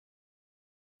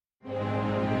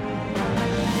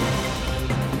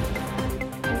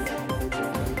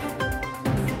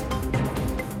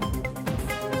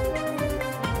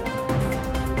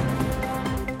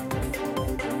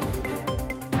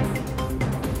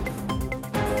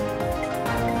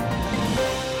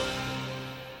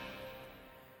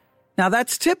Now,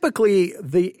 that's typically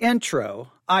the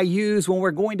intro I use when we're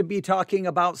going to be talking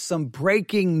about some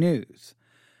breaking news.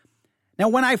 Now,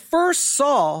 when I first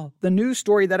saw the news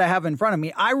story that I have in front of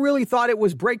me, I really thought it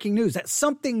was breaking news, that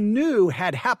something new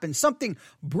had happened, something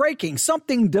breaking,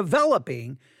 something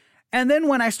developing. And then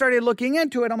when I started looking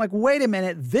into it, I'm like, wait a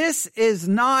minute, this is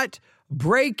not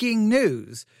breaking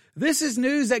news. This is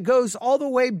news that goes all the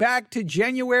way back to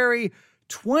January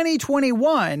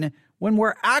 2021, when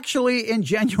we're actually in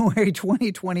January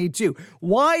 2022.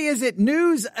 Why is it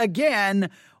news again?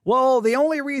 Well, the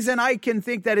only reason I can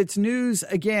think that it's news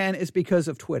again is because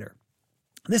of Twitter.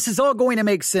 This is all going to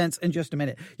make sense in just a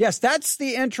minute. Yes, that's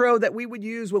the intro that we would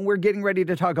use when we're getting ready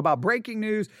to talk about breaking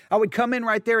news. I would come in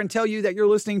right there and tell you that you're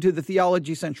listening to the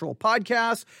Theology Central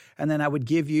podcast, and then I would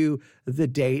give you the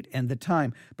date and the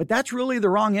time. But that's really the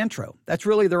wrong intro. That's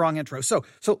really the wrong intro. So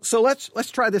let's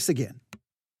try this again.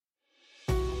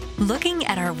 Looking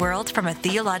at our world from a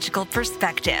theological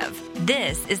perspective.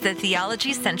 This is the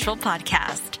Theology Central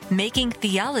podcast, making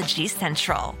theology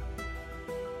central.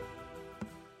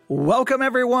 Welcome,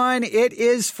 everyone. It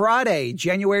is Friday,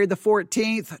 January the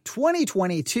 14th,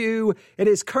 2022. It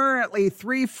is currently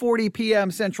 3:40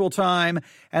 p.m. Central Time,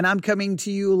 and I'm coming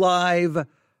to you live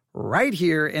right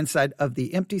here inside of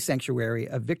the empty sanctuary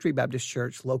of Victory Baptist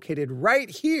Church, located right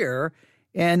here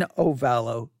in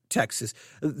Ovalo, Texas.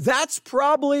 That's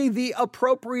probably the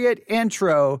appropriate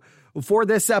intro for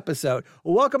this episode.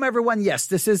 Welcome, everyone. Yes,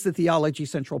 this is the Theology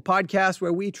Central podcast,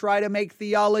 where we try to make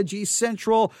theology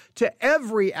central to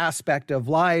every aspect of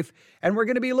life. And we're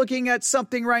going to be looking at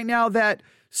something right now that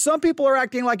some people are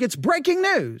acting like it's breaking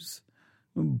news,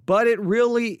 but it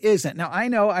really isn't. Now, I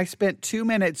know I spent 2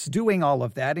 minutes doing all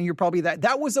of that, and you're probably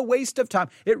that was a waste of time.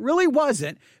 It really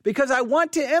wasn't, because I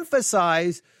want to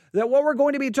emphasize that what we're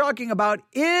going to be talking about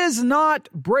is not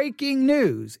breaking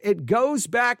news. It goes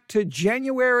back to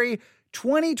January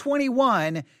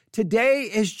 2021. Today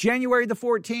is January the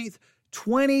 14th,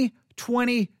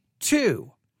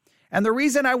 2022. And the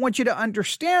reason I want you to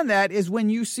understand that is when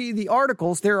you see the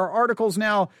articles, there are articles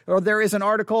now, or there is an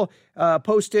article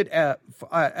posted at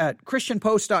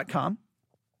christianpost.com.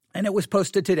 And it was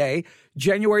posted today,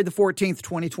 January the 14th,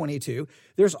 2022.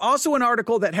 There's also an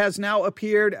article that has now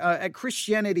appeared at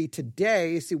Christianity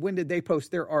Today. See, when did they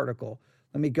post their article?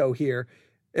 Let me go here.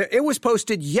 It was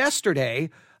posted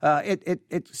yesterday.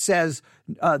 It says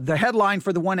the headline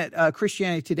for the one at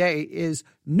Christianity Today is,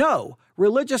 "No,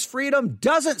 religious freedom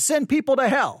doesn't send people to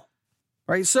hell."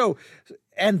 Right? So,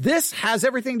 and this has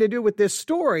everything to do with this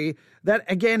story that,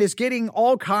 again, is getting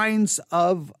all kinds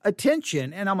of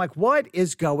attention. And I'm like, what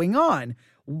is going on?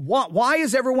 Why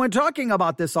is everyone talking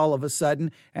about this all of a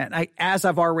sudden? And as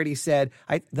I've already said,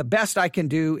 the best I can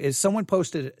do is someone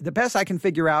posted a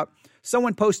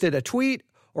tweet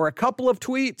or a couple of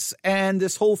tweets, and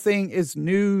this whole thing is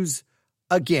news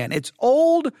again. It's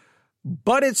old,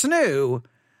 but it's new,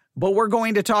 but we're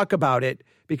going to talk about it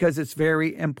because it's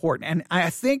very important. And I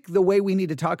think the way we need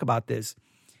to talk about this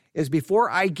is before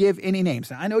I give any names.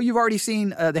 Now, I know you've already seen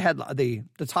the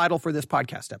title for this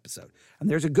podcast episode, and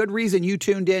there's a good reason you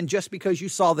tuned in just because you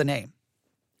saw the name.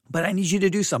 But I need you to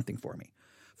do something for me.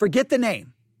 Forget the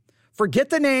name. Forget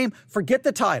the name. Forget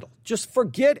the title. Just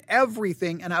forget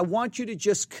everything, and I want you to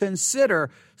just consider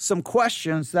some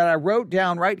questions that I wrote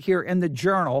down right here in the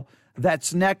journal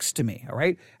that's next to me, all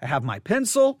right? I have my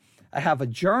pencil. I have a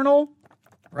journal,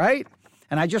 right?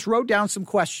 And I just wrote down some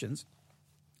questions.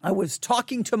 I was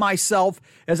talking to myself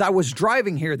as I was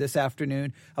driving here this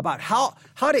afternoon about how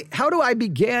do I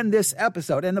begin this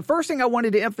episode? And the first thing I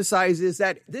wanted to emphasize is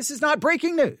that this is not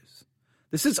breaking news.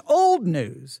 This is old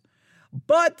news.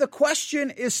 But the question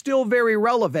is still very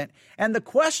relevant. And the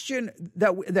questions,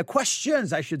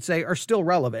 I should say, are still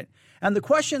relevant. And the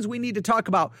questions we need to talk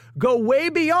about go way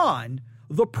beyond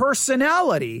the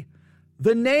personality,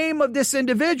 the name of this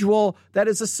individual that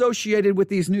is associated with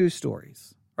these news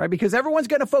stories, right? Because everyone's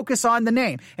going to focus on the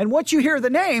name. And once you hear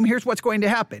the name, here's what's going to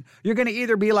happen. You're going to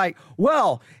either be like,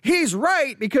 well, he's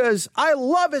right because I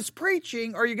love his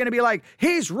preaching, or you're going to be like,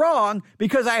 he's wrong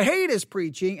because I hate his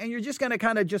preaching. And you're just going to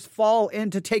kind of just fall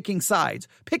into taking sides,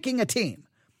 picking a team.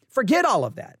 Forget all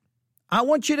of that. I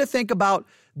want you to think about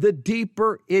the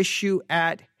deeper issue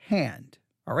at hand.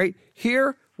 All right,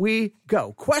 here we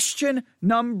go. Question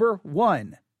number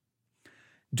 1.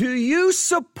 Do you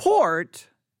support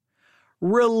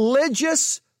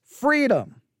religious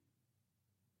freedom?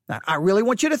 Now, I really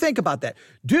want you to think about that.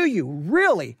 Do you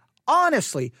really,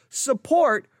 honestly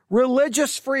support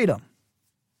religious freedom?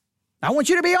 I want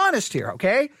you to be honest here,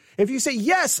 okay? If you say,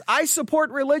 yes, I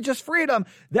support religious freedom,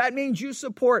 that means you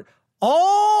support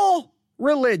all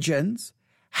religions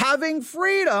having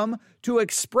freedom to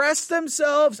express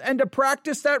themselves and to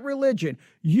practice that religion.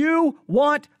 You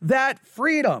want that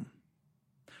freedom.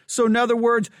 So in other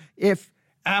words, if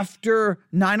after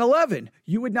 9/11,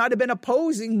 you would not have been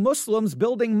opposing Muslims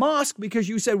building mosques because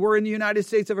you said we're in the United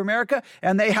States of America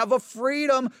and they have a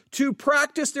freedom to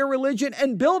practice their religion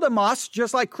and build a mosque,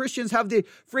 just like Christians have the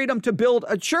freedom to build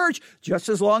a church, just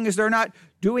as long as they're not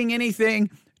doing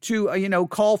anything to,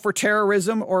 call for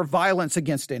terrorism or violence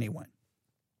against anyone.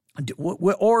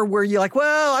 Or where you're like,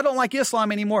 well, I don't like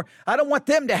Islam anymore. I don't want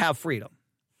them to have freedom.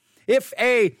 Here's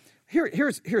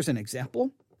an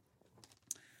example.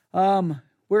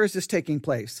 Where is this taking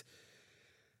place?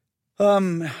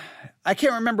 I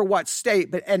can't remember what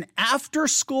state, but an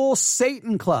after-school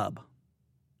Satan club.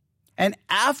 An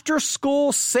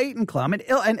after-school Satan club.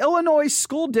 An Illinois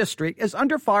school district is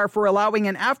under fire for allowing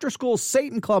an after-school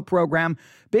Satan club program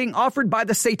being offered by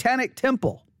the Satanic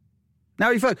Temple. Now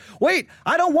you think, wait,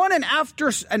 I don't want an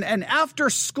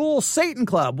after-school Satan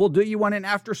club. Well, do you want an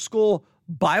after-school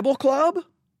Bible club?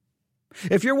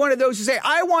 If you're one of those who say,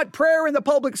 I want prayer in the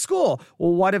public school,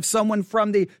 well, what if someone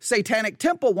from the Satanic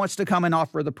Temple wants to come and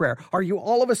offer the prayer? Are you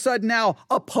all of a sudden now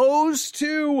opposed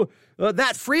to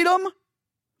that freedom?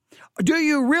 Do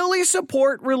you really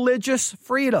support religious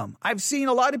freedom? I've seen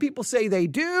a lot of people say they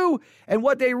do, and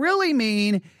what they really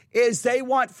mean is they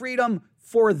want freedom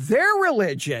for their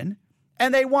religion,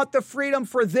 and they want the freedom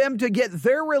for them to get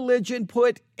their religion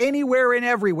put anywhere and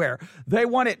everywhere. They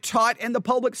want it taught in the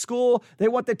public school. They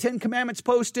want the 10 Commandments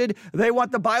posted. They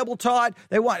want the Bible taught.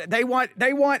 They want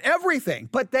everything.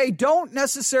 But they don't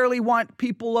necessarily want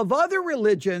people of other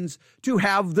religions to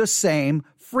have the same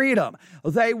freedom.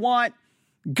 They want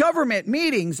government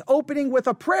meetings opening with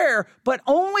a prayer, but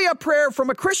only a prayer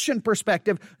from a Christian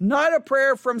perspective, not a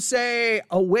prayer from, say,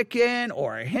 a Wiccan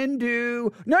or a Hindu.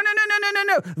 No.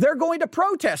 They're going to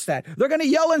protest that. They're going to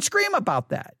yell and scream about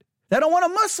that. They don't want a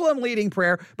Muslim leading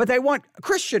prayer, but they want a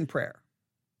Christian prayer.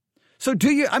 So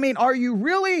are you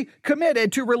really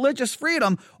committed to religious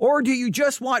freedom, or do you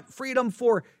just want freedom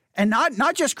for, and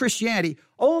not just Christianity,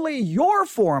 only your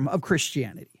form of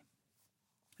Christianity?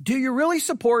 Do you really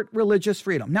support religious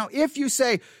freedom? Now, if you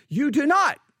say you do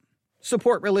not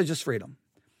support religious freedom,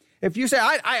 if you say,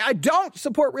 I don't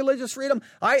support religious freedom,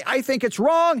 I think it's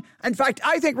wrong. In fact,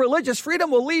 I think religious freedom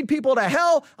will lead people to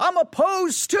hell. I'm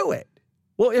opposed to it.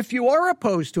 Well, if you are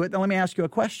opposed to it, then let me ask you a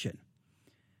question.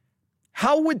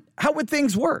 How would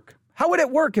things work? How would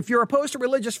it work if you're opposed to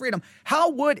religious freedom?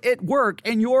 How would it work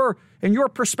in your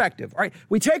perspective? All right,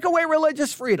 we take away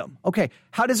religious freedom. Okay,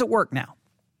 how does it work now?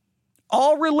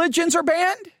 All religions are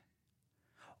banned?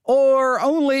 Or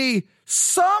only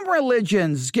some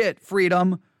religions get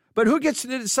freedom, but who gets to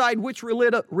decide which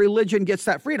religion gets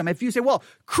that freedom? If you say, well,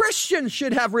 Christians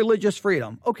should have religious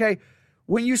freedom. Okay,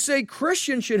 when you say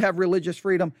Christians should have religious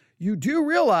freedom, you do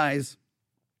realize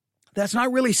that's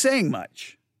not really saying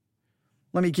much.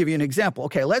 Let me give you an example.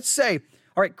 Okay, let's say,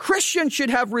 all right, Christians should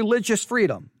have religious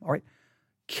freedom. All right,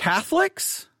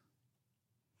 Catholics?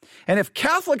 And if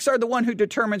Catholics are the one who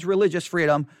determines religious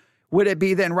freedom, would it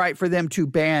be then right for them to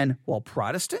ban,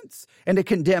 Protestants and to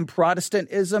condemn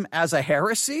Protestantism as a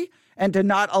heresy and to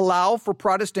not allow for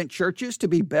Protestant churches to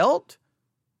be built?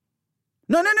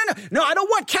 No, I don't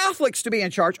want Catholics to be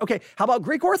in charge. Okay, how about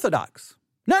Greek Orthodox?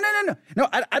 No,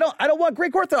 I don't want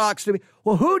Greek Orthodox to be.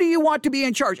 Well, who do you want to be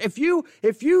in charge? If you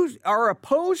are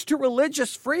opposed to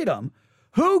religious freedom,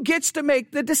 who gets to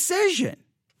make the decision?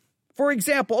 For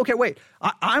example, okay, wait,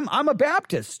 I'm a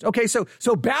Baptist. Okay, so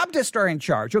Baptists are in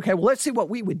charge. Okay, well, let's see what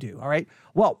we would do, all right?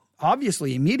 Well,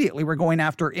 obviously, immediately we're going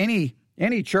after any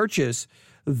churches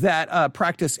that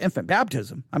practice infant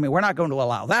baptism. I mean, we're not going to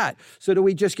allow that. So do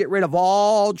we just get rid of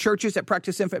all churches that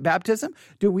practice infant baptism?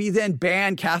 Do we then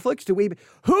ban Catholics?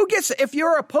 If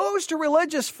you're opposed to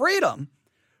religious freedom,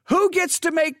 who gets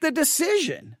to make the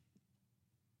decision?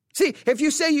 See, if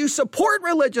you say you support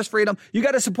religious freedom, you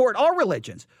got to support all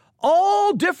religions.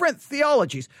 All different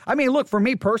theologies. I mean, look, for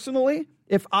me personally,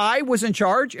 if I was in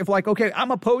charge,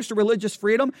 I'm opposed to religious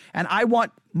freedom and I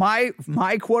want my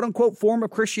quote unquote form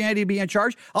of Christianity to be in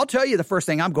charge, I'll tell you the first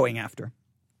thing I'm going after.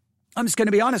 I'm just going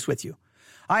to be honest with you.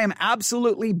 I am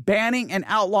absolutely banning and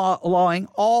outlawing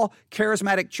all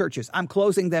charismatic churches. I'm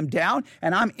closing them down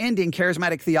and I'm ending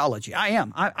charismatic theology. I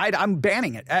am. I'm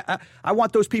banning it. I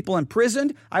want those people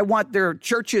imprisoned. I want their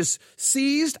churches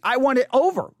seized. I want it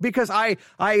over because I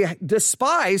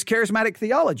despise charismatic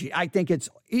theology. I think it's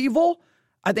evil.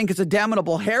 I think it's a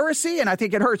damnable heresy, and I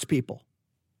think it hurts people.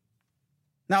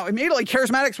 Now, immediately,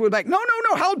 charismatics would be like, no,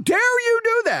 how dare you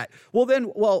do that?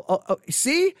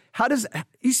 See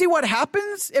what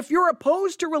happens? If you're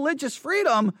opposed to religious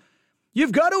freedom,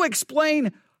 You've got to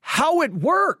explain how it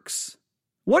works.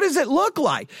 What does it look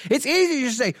like? It's easy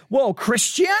to say, well,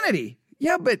 Christianity.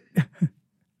 Yeah, but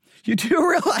you do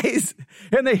realize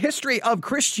in the history of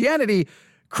Christianity,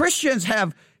 Christians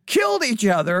have killed each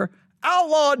other,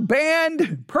 outlawed,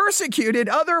 banned, persecuted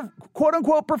other quote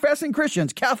unquote professing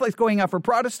Christians, Catholics going after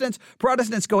Protestants,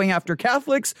 Protestants going after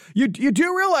Catholics. You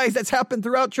do realize that's happened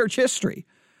throughout church history.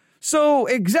 So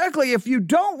exactly, if you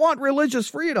don't want religious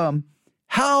freedom,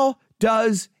 how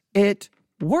does it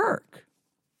work?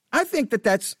 I think that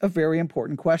that's a very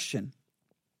important question.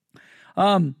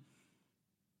 And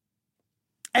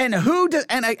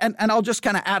I'll just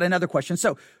kind of add another question.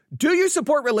 So, do you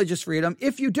support religious freedom?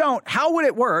 If you don't, how would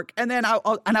it work? And then I've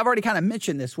already kind of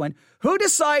mentioned this one. Who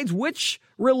decides which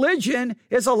religion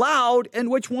is allowed and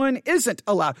which one isn't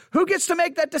allowed? Who gets to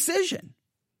make that decision?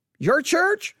 Your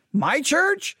church? My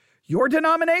church? Your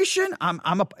denomination? I'm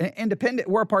an independent.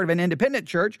 We're a part of an independent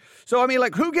church. So, I mean,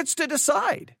 like, who gets to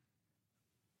decide?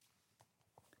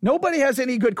 Nobody has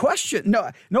any good question. No,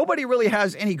 nobody really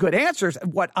has any good answers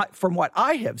from what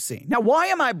I have seen. Now, why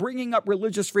am I bringing up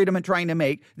religious freedom and trying to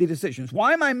make the decisions?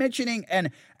 Why am I mentioning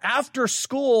an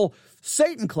after-school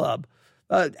Satan club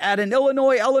at an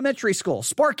Illinois elementary school,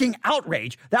 sparking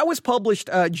outrage? That was published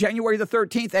January the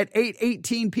 13th at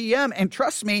 8:18 p.m. And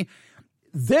trust me,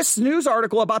 this news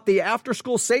article about the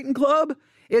after-school Satan club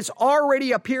is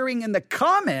already appearing in the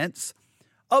comments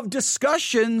of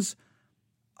discussions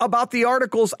about the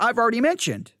articles I've already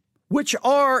mentioned, which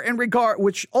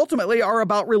ultimately are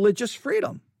about religious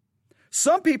freedom.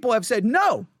 Some people have said,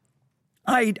 no,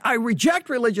 I reject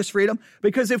religious freedom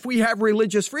because if we have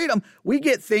religious freedom, we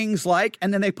get things like,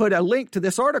 and then they put a link to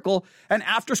this article, an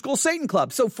after-school Satan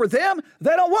club. So for them,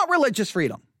 they don't want religious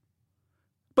freedom.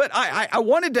 But I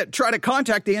wanted to try to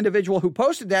contact the individual who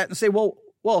posted that and say,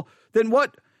 well, then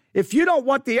what, if you don't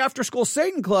want the after-school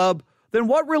Satan club, then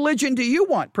what religion do you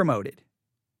want promoted?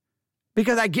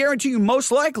 Because I guarantee you,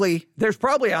 most likely, there's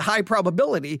probably a high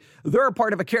probability they're a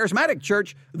part of a charismatic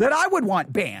church that I would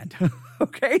want banned.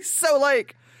 Okay? So,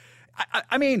 like,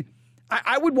 I mean,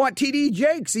 I would want T.D.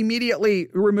 Jakes immediately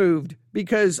removed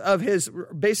because of his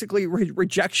basically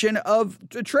rejection of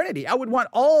the Trinity. I would want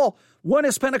all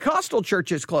Oneness Pentecostal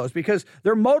churches closed because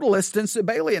they're modalists and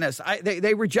Sabellianists.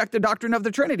 They reject the doctrine of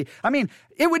the Trinity. I mean,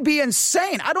 it would be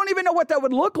insane. I don't even know what that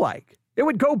would look like. It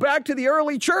would go back to the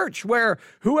early church where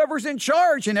whoever's in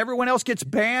charge and everyone else gets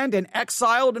banned and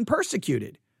exiled and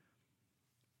persecuted.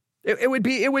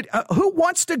 Who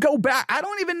wants to go back? I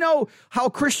don't even know how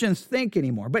Christians think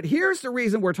anymore. But here's the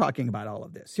reason we're talking about all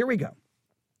of this. Here we go.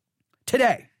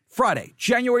 Today, Friday,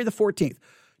 January the 14th,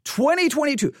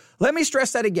 2022. Let me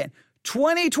stress that again.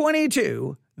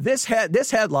 2022, this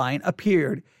headline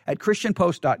appeared at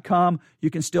ChristianPost.com. You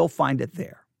can still find it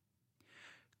there.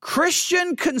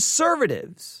 Christian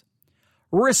conservatives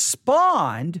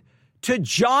respond to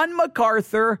John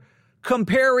MacArthur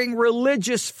comparing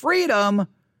religious freedom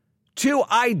to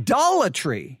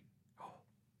idolatry.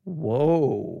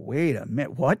 Whoa, wait a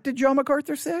minute. What did John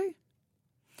MacArthur say?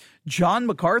 John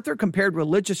MacArthur compared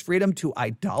religious freedom to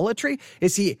idolatry?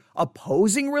 Is he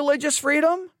opposing religious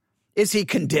freedom? Is he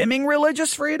condemning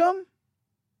religious freedom?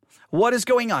 What is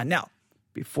going on? Now,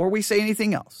 before we say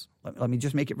anything else, let me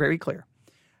just make it very clear.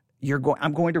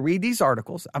 I'm going to read these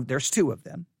articles. There's two of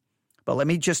them. But let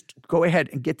me just go ahead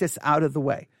and get this out of the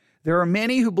way. There are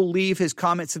many who believe his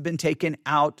comments have been taken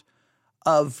out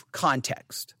of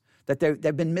context, that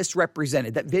they've been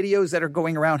misrepresented, that videos that are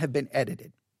going around have been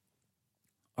edited.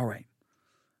 All right.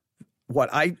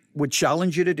 What I would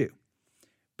challenge you to do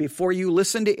before you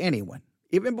listen to anyone,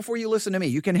 even before you listen to me,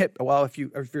 you can hit, well, if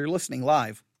you're listening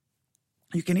live,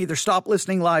 you can either stop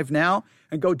listening live now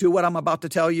and go do what I'm about to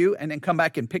tell you and then come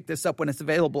back and pick this up when it's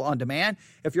available on demand.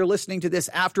 If you're listening to this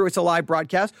after it's a live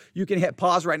broadcast, you can hit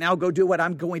pause right now, go do what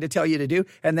I'm going to tell you to do,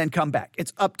 and then come back.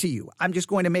 It's up to you. I'm just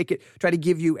going to try to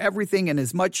give you everything and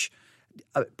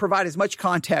provide as much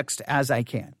context as I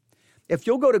can. If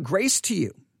you'll go to Grace to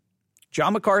You,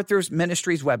 John MacArthur's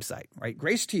ministry's website, right?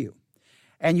 Grace to You.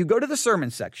 And you go to the sermon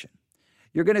section.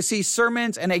 You're going to see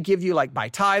sermons, and they give you like by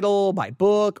title, by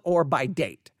book, or by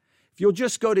date. If you'll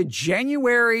just go to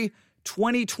January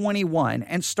 2021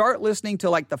 and start listening to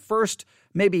like the first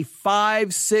maybe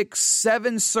 5, 6,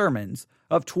 7 sermons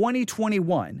of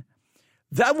 2021,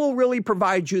 that will really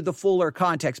provide you the fuller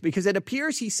context, because it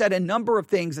appears he said a number of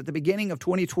things at the beginning of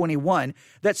 2021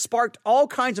 that sparked all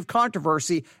kinds of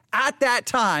controversy at that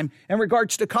time in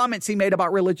regards to comments he made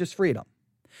about religious freedom.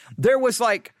 There was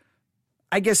like,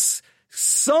 I guess,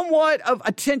 somewhat of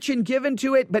attention given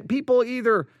to it, but people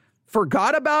either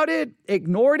forgot about it,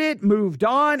 ignored it, moved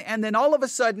on, and then all of a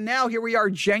sudden now here we are,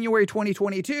 January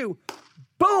 2022,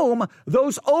 boom,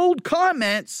 those old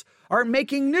comments are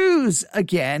making news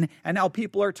again, and now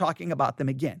people are talking about them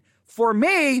again. For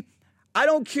me, I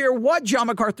don't care what John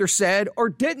MacArthur said or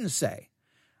didn't say.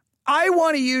 I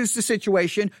want to use the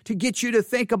situation to get you to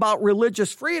think about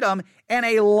religious freedom in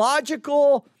a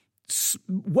logical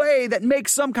way that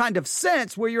makes some kind of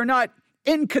sense, where you're not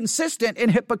inconsistent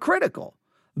and hypocritical.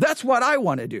 That's what I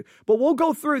want to do. But we'll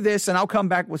go through this, and I'll come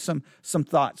back with some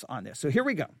thoughts on this. So here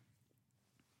we go.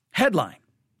 Headline: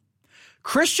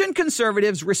 Christian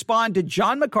conservatives respond to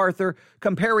John MacArthur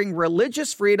comparing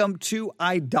religious freedom to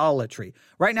idolatry.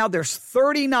 Right now, there's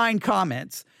 39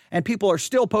 comments, and people are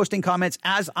still posting comments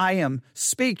as I am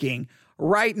speaking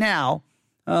right now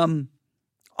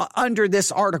under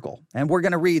this article. And we're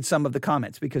going to read some of the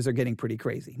comments because they're getting pretty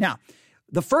crazy. Now,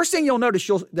 the first thing you'll notice,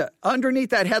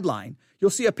 underneath that headline, you'll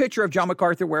see a picture of John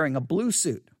MacArthur wearing a blue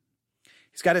suit.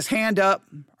 He's got his hand up,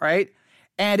 right?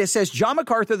 And it says, John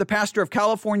MacArthur, the pastor of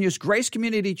California's Grace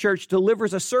Community Church,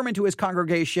 delivers a sermon to his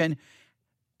congregation,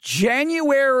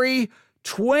 January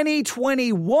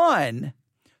 2021,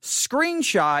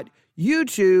 screenshot,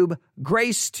 YouTube,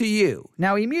 grace to you.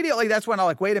 Now, immediately, that's when I'm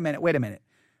like, wait a minute.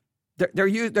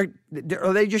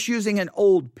 Are they just using an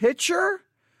old picture?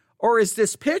 Or is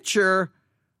this picture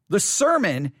the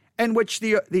sermon in which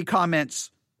the comments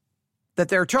that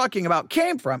they're talking about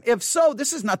came from? If so,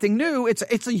 this is nothing new. It's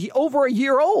over a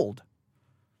year old.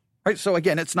 All right, so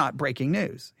again, it's not breaking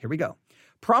news. Here we go.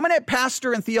 Prominent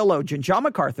pastor and theologian John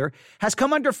MacArthur has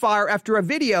come under fire after a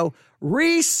video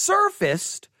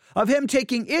resurfaced of him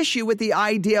taking issue with the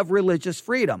idea of religious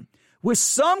freedom, with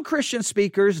some Christian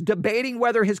speakers debating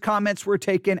whether his comments were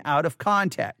taken out of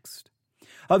context.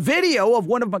 A video of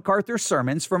one of MacArthur's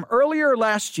sermons from earlier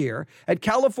last year at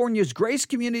California's Grace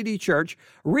Community Church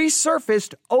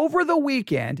resurfaced over the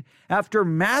weekend after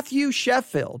Matthew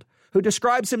Sheffield, who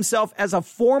describes himself as a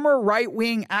former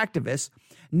right-wing activist,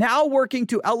 now working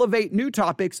to elevate new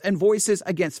topics and voices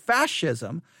against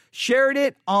fascism, shared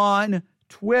it on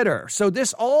Twitter. So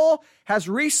this all has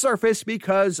resurfaced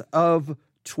because of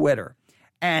Twitter.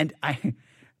 And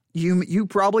you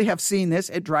probably have seen this.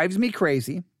 It drives me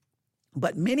crazy.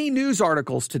 But many news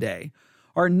articles today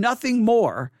are nothing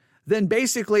more than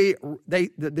basically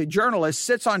the journalist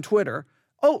sits on Twitter.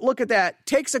 Oh, look at that.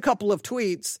 Takes a couple of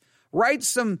tweets, writes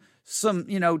some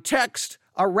text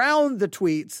around the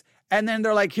tweets, and then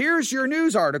they're like, here's your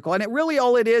news article. And it really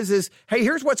all it is, hey,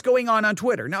 here's what's going on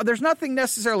Twitter. Now, there's nothing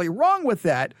necessarily wrong with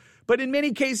that, but in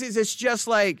many cases, it's just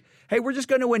like, hey, we're just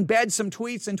going to embed some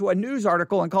tweets into a news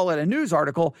article and call it a news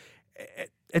article.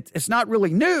 It's not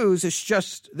really news. It's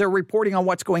just they're reporting on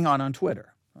what's going on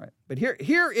Twitter. All right. But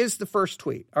here is the first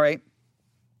tweet. All right.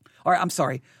 I'm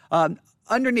sorry.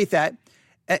 Underneath that,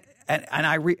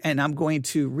 and I'm going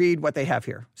to read what they have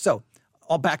here. So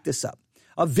I'll back this up.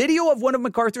 A video of one of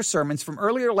MacArthur's sermons from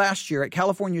earlier last year at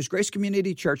California's Grace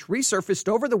Community Church resurfaced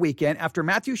over the weekend after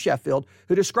Matthew Sheffield,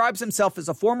 who describes himself as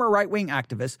a former right-wing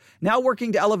activist, now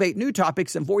working to elevate new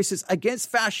topics and voices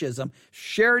against fascism,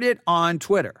 shared it on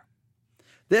Twitter.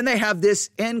 Then they have this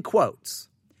in quotes.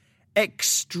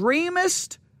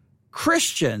 Extremist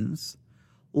Christians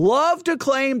love to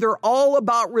claim they're all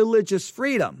about religious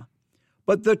freedom,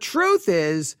 but the truth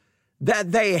is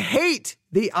that they hate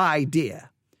the idea.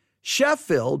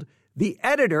 Sheffield, the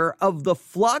editor of The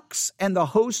Flux and the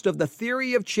host of the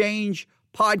Theory of Change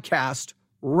podcast,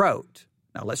 wrote.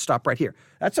 Now, let's stop right here.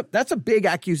 That's a big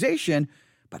accusation,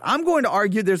 but I'm going to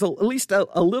argue there's at least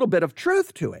a little bit of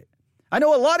truth to it. I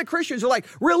know a lot of Christians are like,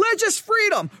 religious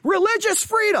freedom, religious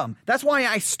freedom. That's why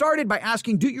I started by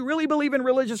asking, do you really believe in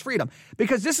religious freedom?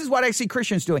 Because this is what I see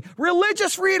Christians doing.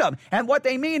 Religious freedom. And what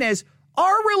they mean is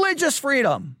our religious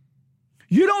freedom.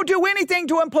 You don't do anything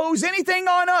to impose anything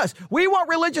on us. We want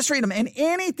religious freedom. And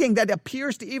anything that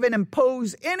appears to even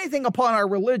impose anything upon our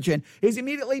religion is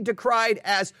immediately decried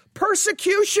as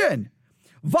persecution,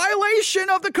 violation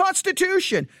of the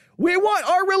Constitution. We want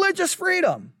our religious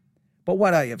freedom. But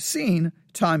what I have seen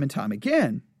time and time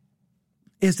again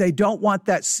is they don't want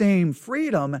that same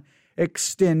freedom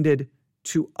extended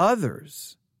to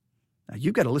others. Now,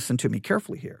 you've got to listen to me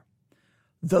carefully here.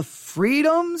 The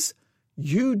freedoms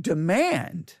you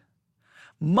demand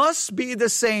must be the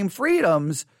same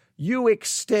freedoms you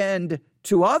extend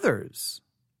to others.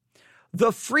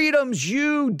 The freedoms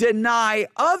you deny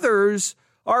others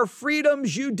are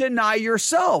freedoms you deny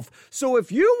yourself. So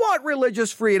if you want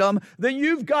religious freedom, then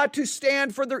you've got to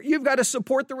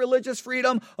support the religious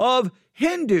freedom of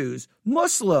Hindus,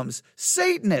 Muslims,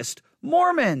 Satanists,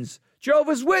 Mormons,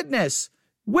 Jehovah's Witnesses,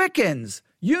 Wiccans,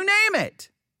 you name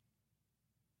it.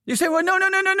 You say, well,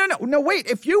 no, wait.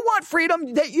 If you want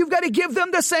freedom, that you've got to give them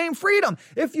the same freedom.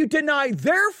 If you deny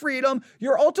their freedom,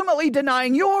 you're ultimately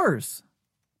denying yours.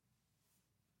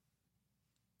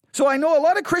 So I know a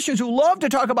lot of Christians who love to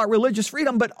talk about religious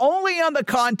freedom, but only on the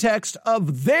context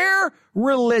of their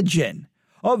religion,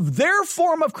 of their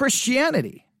form of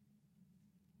Christianity.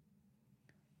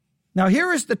 Now,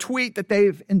 here is the tweet that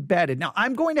they've embedded. Now,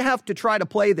 I'm going to have to try to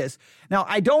play this. Now,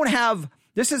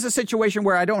 this is a situation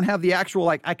where I don't have the actual,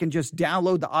 I can just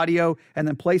download the audio and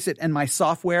then place it in my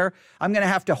software. I'm going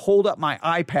to have to hold up my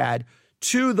iPad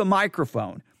to the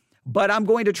microphone, but I'm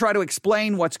going to try to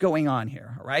explain what's going on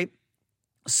here, all right?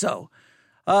 So,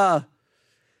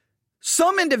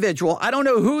 some individual, I don't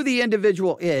know who the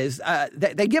individual is.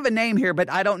 They give a name here, but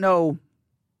I don't know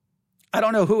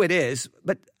who it is.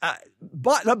 But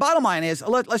the bottom line is,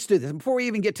 let's do this. Before we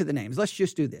even get to the names, let's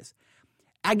just do this.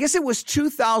 I guess it was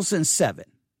 2007.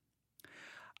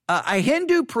 A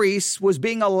Hindu priest was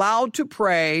being allowed to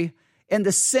pray in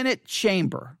the Senate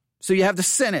chamber. So you have the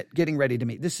Senate getting ready to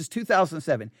meet. This is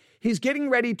 2007. He's getting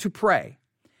ready to pray.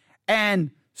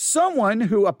 And someone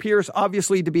who appears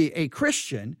obviously to be a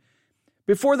Christian,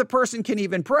 before the person can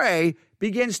even pray,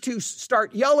 begins to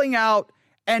start yelling out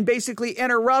and basically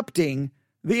interrupting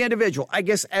the individual, I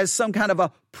guess, as some kind of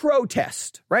a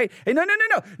protest, right? And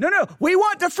no. We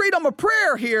want the freedom of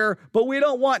prayer here, but we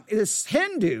don't want this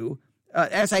Hindu,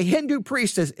 as a Hindu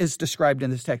priest is described in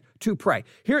this text, to pray.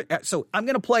 Here, so I'm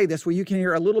going to play this where you can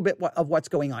hear a little bit of what's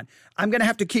going on. I'm going to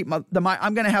have to keep I'm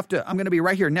going to be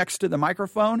right here next to the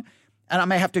microphone, and I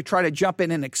may have to try to jump in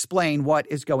and explain what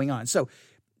is going on. So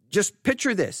just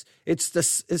picture this. It's the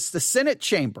Senate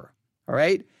chamber, all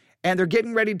right? And they're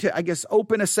getting ready to, I guess,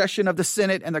 open a session of the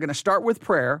Senate, and they're going to start with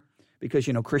prayer because,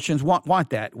 Christians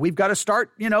want that. We've got to start,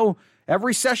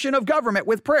 every session of government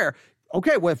with prayer.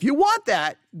 Okay, well, if you want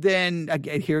that, then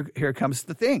again, here comes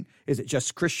the thing. Is it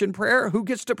just Christian prayer? Who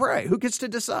gets to pray? Who gets to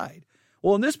decide?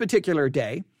 Well, in this particular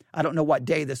day, I don't know what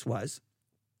day this was,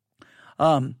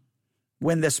 when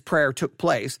this prayer took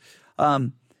place.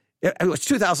 It was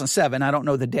 2007. I don't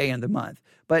know the day and the month.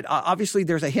 But obviously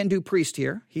there's a Hindu priest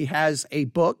here. He has a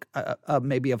book,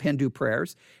 maybe of Hindu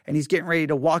prayers, and he's getting ready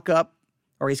to walk up,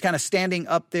 or he's kind of standing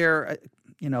up there,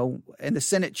 in the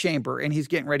Senate chamber, and he's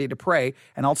getting ready to pray.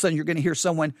 And all of a sudden you're going to hear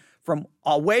someone from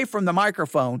away from the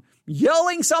microphone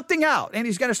yelling something out. And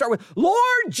he's going to start with,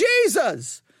 Lord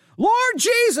Jesus,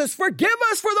 forgive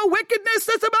us for the wickedness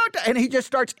that's about to, and he just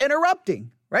starts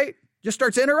interrupting, right? Just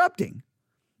starts interrupting.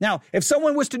 Now, if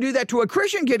someone was to do that to a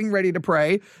Christian getting ready to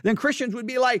pray, then Christians would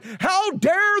be like, how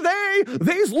dare they?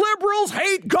 These liberals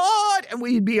hate God. And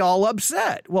we'd be all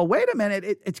upset. Well, wait a minute.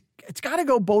 It's got to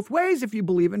go both ways if you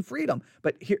believe in freedom.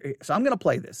 But here, so I'm going to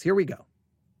play this. Here we go.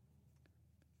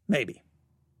 Maybe.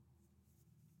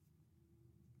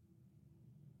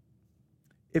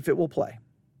 If it will play.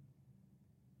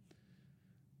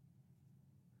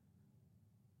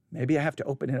 Maybe I have to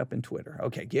open it up in Twitter.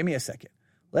 Okay, give me a second.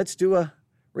 Let's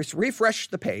refresh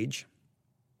the page.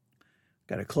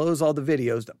 Got to close all the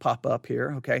videos that pop up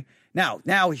here, okay?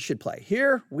 Now we should play.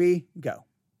 Here we go.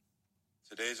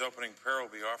 Today's opening prayer will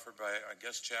be offered by our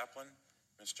guest chaplain,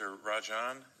 Mr.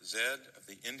 Rajan Zed of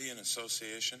the Indian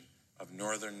Association of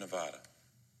Northern Nevada.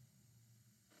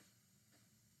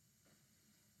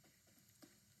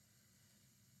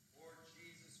 Lord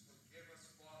Jesus, forgive us,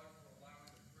 Father, for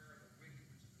allowing the prayer of the wicked,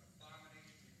 which is an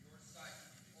abomination in your sight.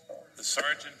 The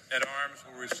Sergeant at Arms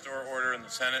will restore order in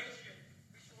the Senate.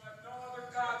 We shall have no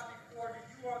other gods before you.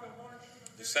 You are the one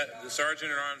true. The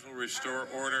Sergeant at Arms will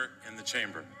restore order in the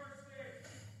chamber.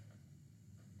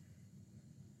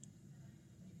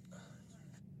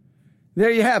 There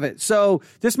you have it. So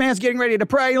this man's getting ready to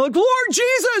pray. Look, Lord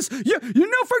Jesus, forgive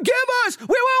us. No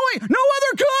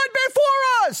other God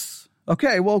before us.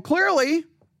 Okay, well, clearly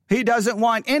he doesn't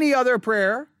want any other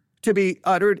prayer to be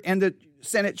uttered in the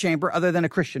Senate chamber other than a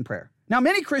Christian prayer. Now,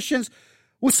 many Christians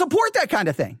will support that kind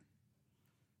of thing.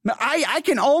 Now, I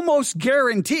can almost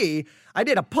guarantee, I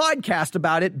did a podcast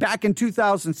about it back in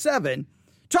 2007,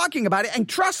 talking about it. And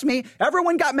trust me,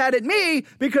 everyone got mad at me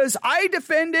because I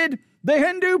defended the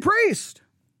Hindu priest.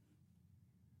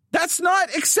 That's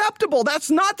not acceptable.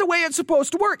 That's not the way it's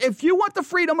supposed to work. If you want the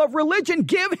freedom of religion,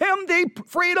 give him the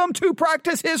freedom to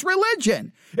practice his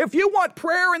religion. If you want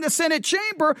prayer in the Senate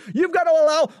chamber, you've got to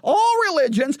allow all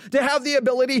religions to have the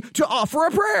ability to offer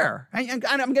a prayer. And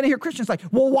I'm going to hear Christians like,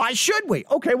 well, why should we?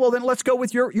 Okay, well, then let's go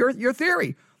with your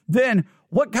theory. Then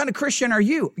what kind of Christian are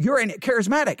you? You're a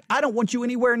charismatic. I don't want you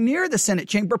anywhere near the Senate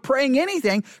chamber praying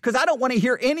anything because I don't want to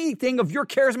hear anything of your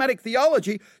charismatic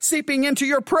theology seeping into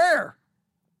your prayer.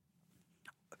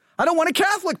 I don't want a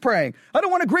Catholic praying. I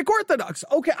don't want a Greek Orthodox.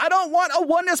 Okay, I don't want a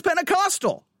Oneness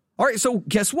Pentecostal. All right, so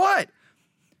guess what?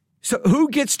 So who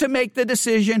gets to make the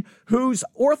decision who's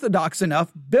orthodox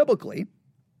enough biblically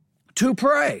to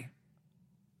pray?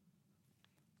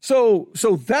 So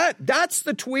that's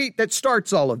the tweet that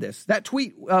starts all of this. That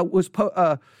tweet was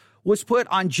put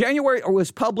on January, or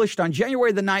was published on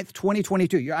January the 9th,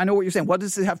 2022. I know what you're saying. What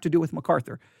does it have to do with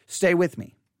MacArthur? Stay with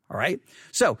me. All right.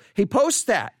 So he posts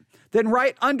that. Then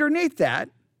right underneath that,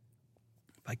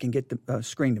 if I can get the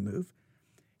screen to move,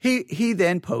 he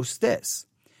then posts this.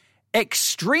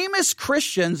 Extremist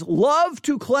Christians love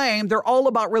to claim they're all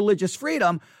about religious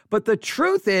freedom, but the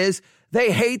truth is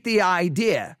they hate the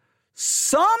idea.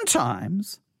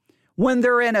 Sometimes when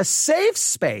they're in a safe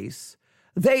space,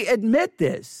 they admit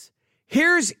this.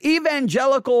 Here's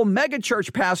evangelical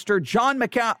megachurch pastor John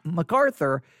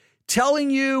MacArthur telling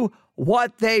you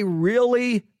what they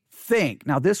really think.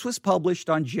 Now, this was published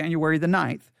on January the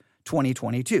 9th,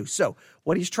 2022. So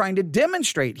what he's trying to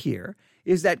demonstrate here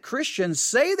is that Christians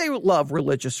say they love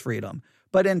religious freedom,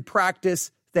 but in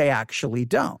practice, they actually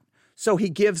don't. So he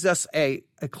gives us a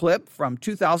clip from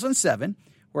 2007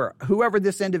 where whoever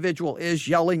this individual is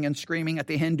yelling and screaming at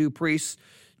the Hindu priests,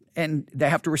 and they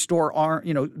have to restore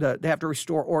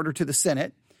order to the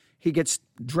Senate. He gets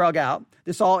drug out.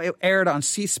 This all aired on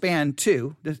C-SPAN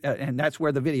 2, and that's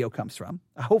where the video comes from.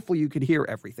 Hopefully you could hear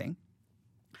everything.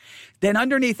 Then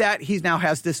underneath that, he now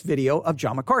has this video of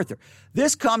John MacArthur.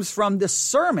 This comes from the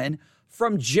sermon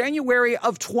from January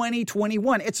of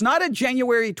 2021. It's not a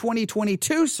January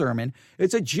 2022 sermon.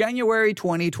 It's a January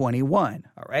 2021,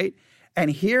 all right? And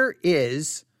here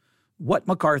is what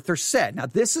MacArthur said. Now,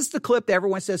 this is the clip that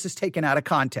everyone says is taken out of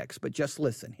context, but just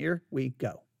listen. Here we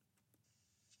go.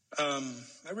 I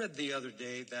read the other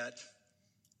day that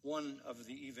one of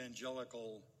the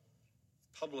evangelical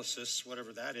publicists,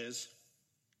 whatever that is,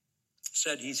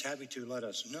 said he's happy to let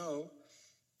us know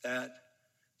that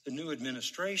the new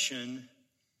administration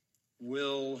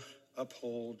will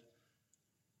uphold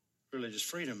religious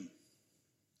freedom.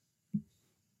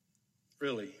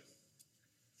 Really?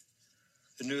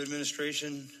 The new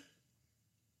administration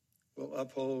will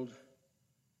uphold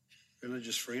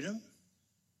religious freedom?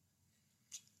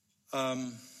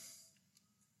 I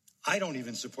don't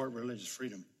even support religious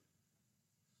freedom.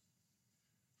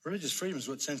 Religious freedom is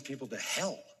what sends people to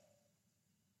hell.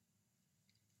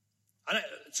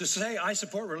 To say I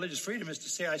support religious freedom is to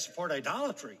say I support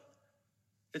idolatry.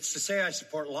 It's to say I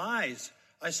support lies.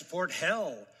 I support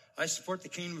hell. I support the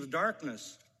kingdom of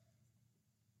darkness.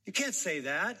 You can't say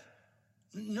that.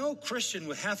 No Christian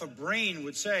with half a brain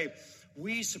would say,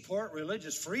 we support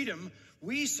religious freedom.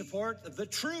 We support the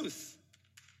truth.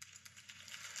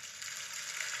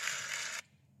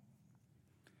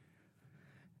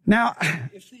 Now,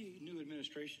 if the new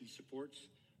administration supports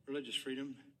religious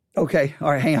freedom. Okay, all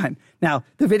right, hang on. Now,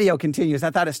 the video continues.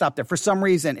 I thought it stopped there. For some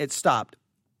reason, it stopped.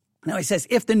 Now, he says,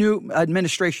 if the new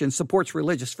administration supports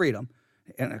religious freedom,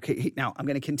 and okay, now I'm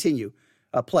going to continue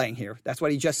playing here. That's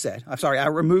what he just said. I'm sorry, I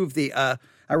removed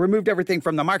everything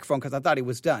from the microphone because I thought he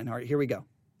was done. All right, here we go.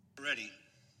 Already,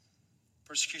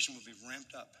 persecution will be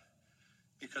ramped up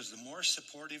because the more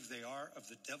supportive they are of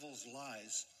the devil's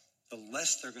lies, the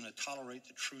less they're going to tolerate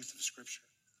the truth of Scripture.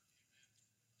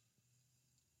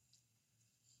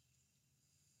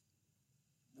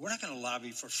 We're not going to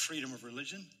lobby for freedom of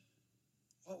religion.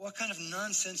 What kind of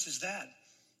nonsense is that?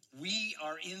 We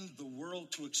are in the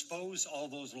world to expose all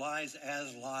those lies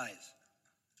as lies.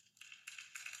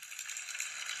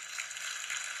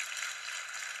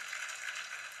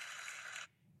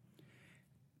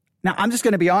 Now, I'm just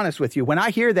going to be honest with you. When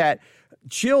I hear that,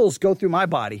 chills go through my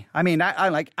body. I mean,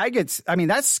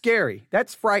 that's scary.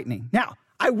 That's frightening. Now,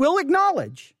 I will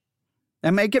acknowledge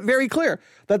and make it very clear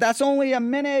that that's only a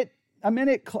minute and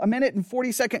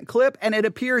 40-second clip, and it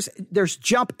appears there's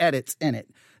jump edits in it.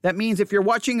 That means if you're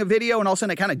watching a video and all of a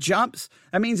sudden it kind of jumps,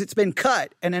 that means it's been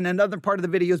cut and then another part of the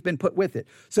video has been put with it.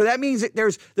 So that means that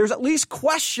there's at least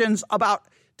questions about,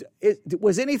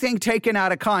 was anything taken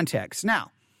out of context? Now,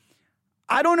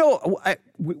 I don't know.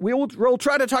 We'll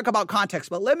try to talk about context,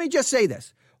 but let me just say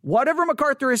this. Whatever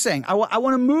MacArthur is saying, I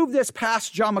want to move this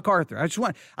past John MacArthur.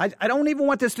 I don't even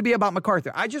want this to be about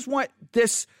MacArthur. I just want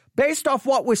this based off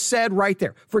what was said right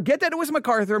there. Forget that it was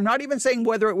MacArthur. I'm not even saying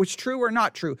whether it was true or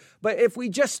not true. But if we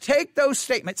just take those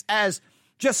statements as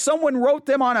just someone wrote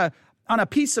them on a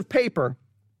piece of paper,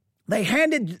 They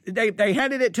handed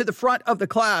it to the front of the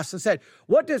class and said,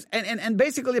 what does, and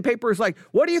basically the paper is like,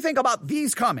 what do you think about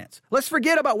these comments? Let's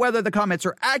forget about whether the comments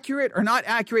are accurate or not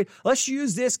accurate. Let's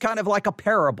use this kind of like a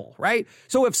parable, right?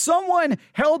 So if someone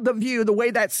held the view the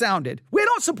way that sounded, we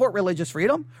don't support religious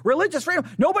freedom. Religious freedom,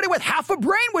 nobody with half a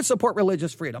brain would support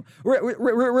religious freedom.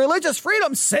 Religious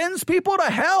freedom sends people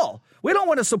to hell. We don't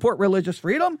want to support religious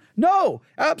freedom. No,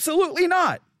 absolutely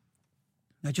not.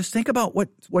 Now, just think about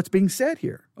what's being said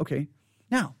here. Okay,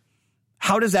 now,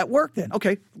 how does that work then?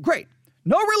 Okay, great.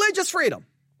 No religious freedom.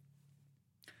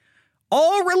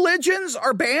 All religions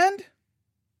are banned.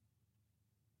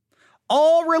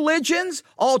 All religions,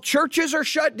 all churches are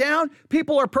shut down.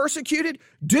 People are persecuted.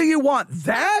 Do you want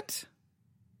that?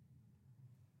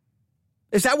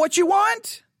 Is that what you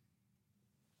want?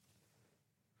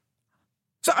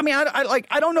 So, I mean,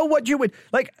 I don't know what you would,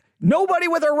 like, nobody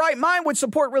with their right mind would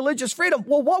support religious freedom.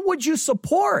 Well, what would you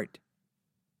support?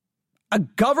 A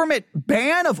government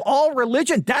ban of all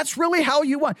religion? That's really how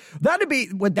you want.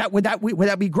 Would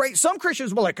that be great? Some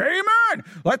Christians will be like, amen,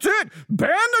 that's it. Ban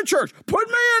the church. Put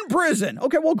me in prison.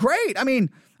 Okay, well, great. I mean,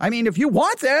 if you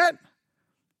want that,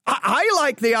 I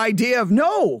like the idea of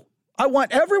no. I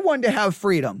want everyone to have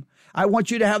freedom. I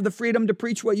want you to have the freedom to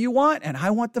preach what you want, and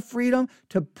I want the freedom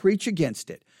to preach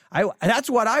against it. That's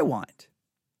what I want.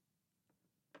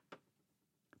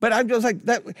 But I'm just like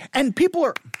that, and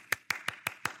people,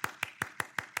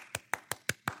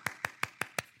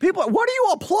 what are you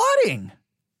applauding?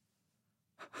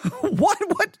 What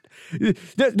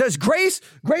does grace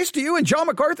to you and John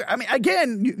MacArthur? I mean,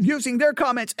 again, using their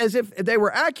comments as if they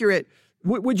were accurate,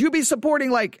 would you be supporting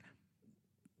like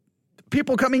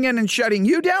people coming in and shutting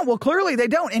you down? Well, clearly they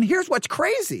don't. And here's what's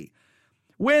crazy.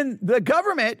 When the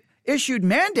government issued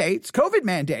mandates, COVID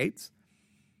mandates,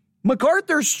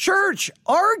 MacArthur's church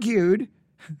argued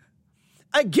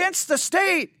against the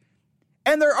state,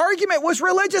 and their argument was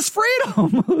religious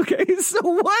freedom. Okay, so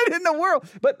what in the world?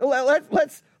 But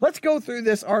let's go through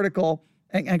this article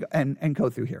and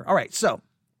go through here. All right, so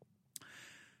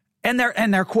and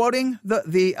they're quoting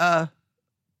they're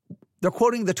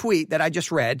quoting the tweet that I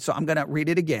just read, so I'm going to read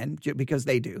it again because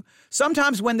they do.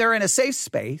 Sometimes when they're in a safe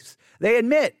space, they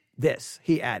admit this,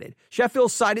 he added.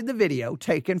 Sheffield cited the video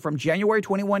taken from January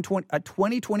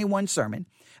 2021 sermon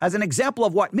as an example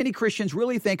of what many Christians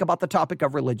really think about the topic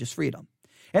of religious freedom.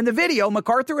 In the video,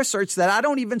 MacArthur asserts that I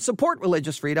don't even support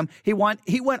religious freedom. He went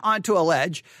on to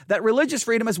allege that religious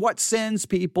freedom is what sends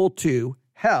people to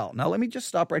hell. Now, let me just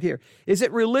stop right here. Is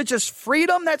it religious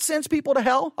freedom that sends people to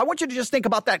hell? I want you to just think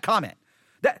about that comment.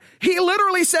 That he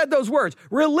literally said those words.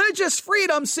 Religious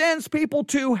freedom sends people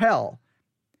to hell.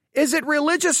 Is it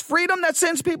religious freedom that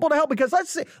sends people to hell? Because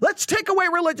let's take away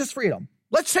religious freedom.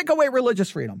 Let's take away religious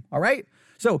freedom. All right.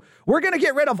 So we're going to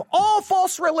get rid of all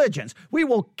false religions. We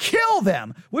will kill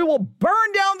them. We will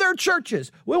burn down their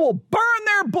churches. We will burn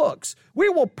their books. We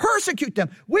will persecute them.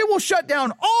 We will shut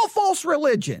down all false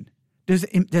religion. Does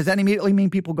that immediately mean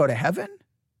people go to heaven?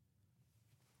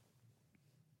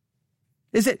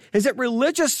 Is it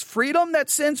religious freedom that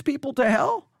sends people to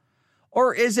hell?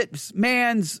 Or is it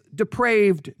man's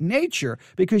depraved nature?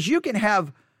 Because you can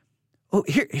have,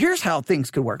 here's how things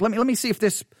could work. Let me see if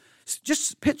this,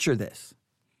 just picture this.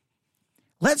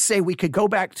 Let's say we could go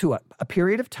back to a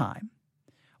period of time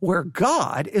where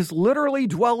God is literally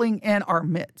dwelling in our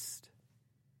midst.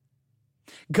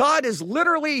 God is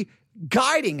literally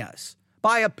guiding us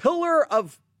by a pillar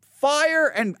of fire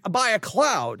and by a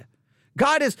cloud.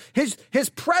 God is, his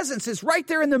presence is right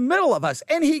there in the middle of us,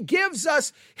 and he gives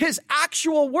us his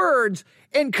actual words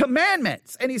and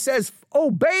commandments. And he says,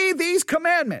 obey these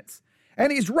commandments.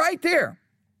 And he's right there.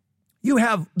 You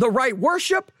have the right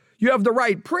worship. You have the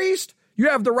right priest. You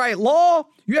have the right law.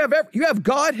 You have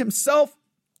God himself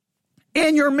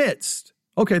in your midst.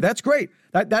 Okay, that's great.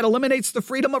 That eliminates the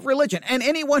freedom of religion. And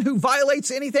anyone who violates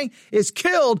anything is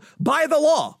killed by the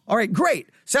law. All right, great.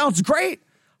 Sounds great.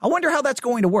 I wonder how that's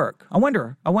going to work. I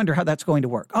wonder how that's going to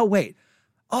work. Oh, wait.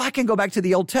 Oh, I can go back to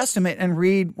the Old Testament and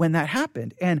read when that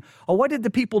happened. And, what did the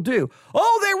people do?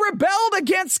 Oh, they rebelled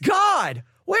against God.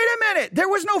 Wait a minute. There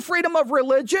was no freedom of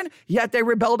religion, yet they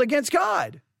rebelled against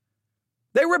God.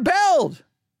 They rebelled.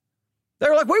 They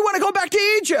were like, we want to go back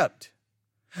to Egypt.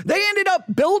 They ended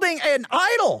up building an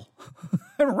idol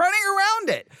and running around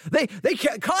it. They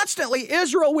constantly,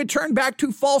 Israel would turn back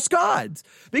to false gods.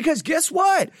 Because guess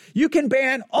what? You can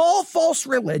ban all false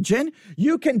religion.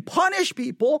 You can punish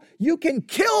people. You can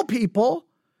kill people.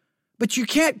 But you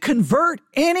can't convert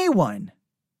anyone.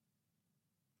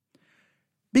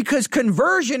 Because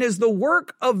conversion is the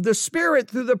work of the Spirit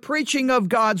through the preaching of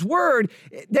God's word.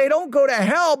 They don't go to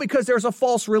hell because there's a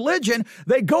false religion.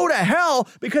 They go to hell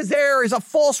because there is a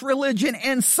false religion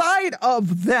inside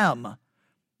of them.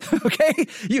 Okay?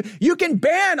 You can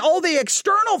ban all the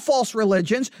external false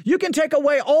religions. You can take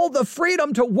away all the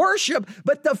freedom to worship,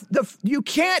 but you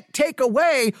can't take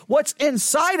away what's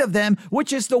inside of them,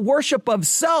 which is the worship of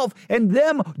self and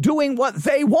them doing what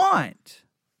they want.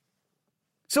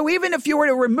 So even if you were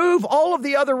to remove all of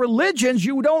the other religions,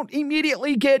 you don't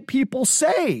immediately get people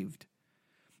saved.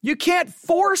 You can't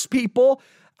force people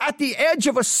at the edge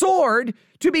of a sword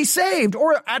to be saved,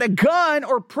 or at a gun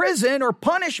or prison or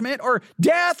punishment or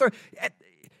death. Or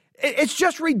it's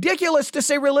just ridiculous to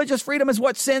say religious freedom is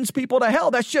what sends people to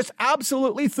hell. That's just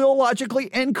absolutely theologically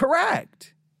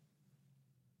incorrect.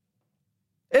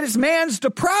 It is man's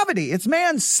depravity. It's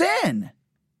man's sin.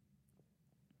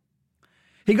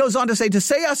 He goes on to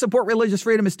say I support religious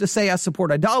freedom is to say I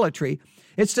support idolatry.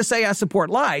 It's to say I support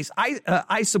lies.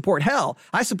 I support hell.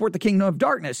 I support the kingdom of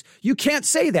darkness. You can't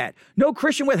say that. No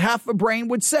Christian with half a brain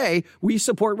would say we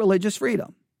support religious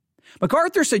freedom.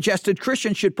 MacArthur suggested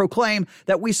Christians should proclaim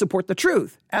that we support the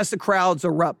truth as the crowd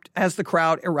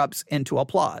erupts into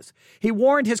applause. He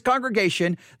warned his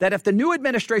congregation that if the new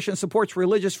administration supports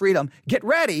religious freedom, get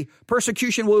ready,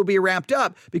 persecution will be ramped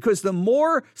up, because the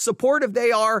more supportive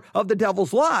they are of the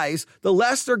devil's lies, the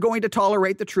less they're going to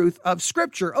tolerate the truth of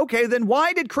Scripture. Okay, then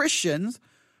why did Christians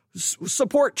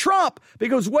support Trump?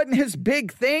 Because wasn't his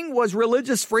big thing was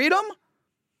religious freedom?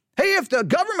 Hey, if the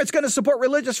government's going to support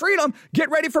religious freedom, get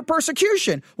ready for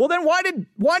persecution. Well, then why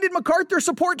did MacArthur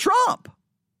support Trump?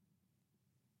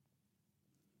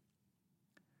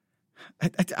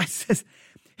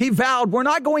 He vowed, we're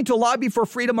not going to lobby for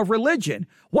freedom of religion.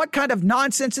 What kind of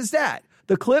nonsense is that?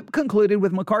 The clip concluded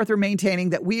with MacArthur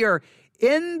maintaining that we are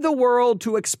in the world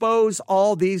to expose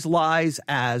all these lies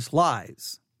as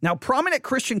lies. Now, prominent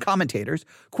Christian commentators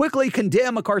quickly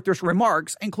condemn MacArthur's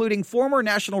remarks, including former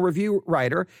National Review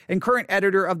writer and current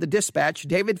editor of the Dispatch,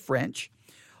 David French.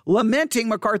 Lamenting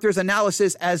MacArthur's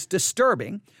analysis as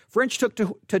disturbing, French took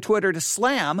to Twitter to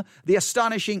slam the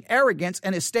astonishing arrogance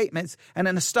in his statements and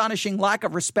an astonishing lack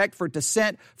of respect for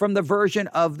dissent from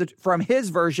his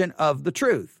version of the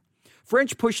truth.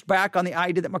 French pushed back on the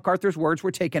idea that MacArthur's words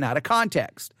were taken out of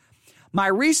context. My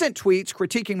recent tweets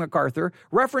critiquing MacArthur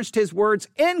referenced his words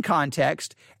in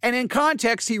context, and in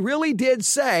context, he really did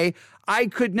say, I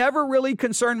could never really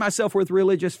concern myself with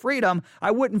religious freedom.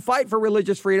 I wouldn't fight for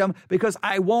religious freedom because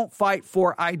I won't fight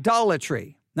for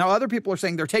idolatry. Now, other people are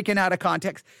saying they're taken out of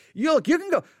context. You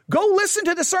can go listen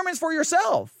to the sermons for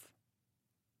yourself.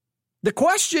 The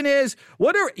question is,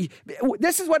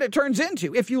 this is what it turns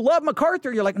into. If you love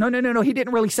MacArthur, you're like, no, he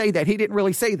didn't really say that. He didn't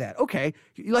really say that. Okay,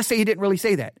 let's say he didn't really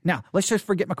say that. Now, let's just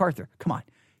forget MacArthur. Come on.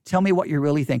 Tell me what you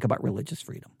really think about religious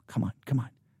freedom. Come on. Come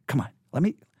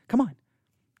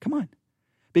on.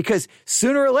 Because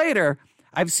sooner or later,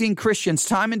 I've seen Christians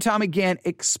time and time again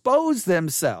expose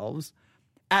themselves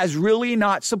as really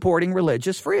not supporting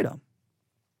religious freedom.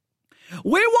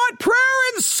 We want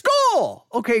prayer in school.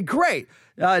 Okay, great.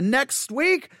 Next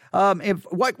week,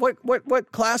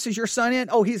 what class is your son in?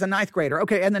 Oh, he's a ninth grader.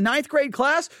 Okay, in the ninth grade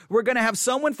class, we're going to have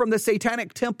someone from the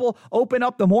Satanic Temple open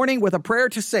up the morning with a prayer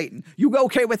to Satan. You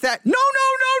okay with that? No.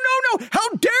 How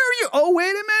dare you? Oh,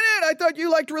 wait a minute. I thought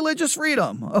you liked religious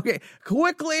freedom. Okay,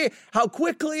 how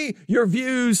quickly your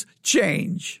views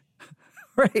change,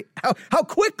 right? How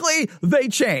quickly they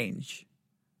change.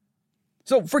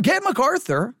 So forget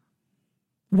MacArthur.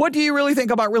 What do you really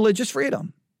think about religious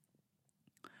freedom?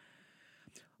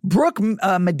 Brooke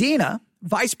Medina,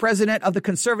 vice president of the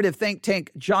conservative think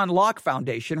tank John Locke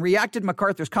Foundation, reacted to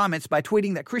MacArthur's comments by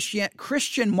tweeting that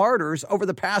Christian martyrs over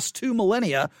the past 2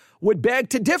 millennia would beg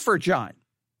to differ, John.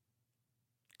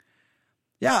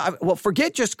 Yeah, well,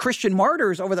 forget just Christian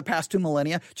martyrs over the past 2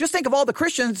 millennia. Just think of all the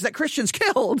Christians that Christians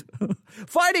killed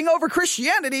fighting over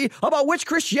Christianity about which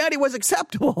Christianity was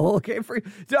acceptable. Okay, for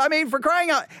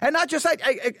crying out. And not just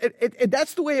that,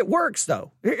 that's the way it works,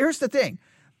 though. Here's the thing.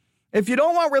 If you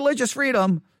don't want religious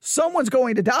freedom, someone's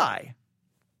going to die.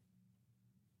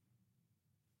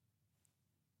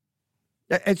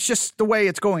 It's just the way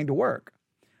it's going to work.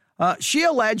 She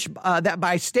alleged that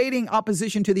by stating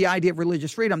opposition to the idea of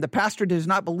religious freedom, the pastor does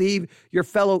not believe your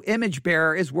fellow image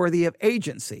bearer is worthy of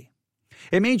agency.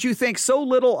 It means you think so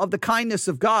little of the kindness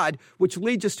of God, which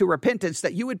leads us to repentance,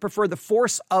 that you would prefer the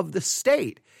force of the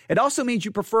state. It also means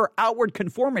you prefer outward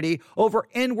conformity over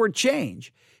inward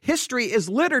change. History is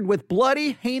littered with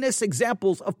bloody, heinous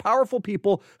examples of powerful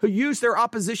people who use their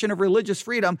opposition of religious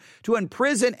freedom to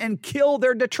imprison and kill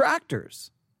their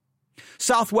detractors.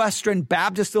 Southwestern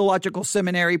Baptist Theological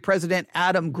Seminary President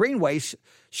Adam Greenway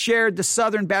shared the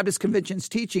Southern Baptist Convention's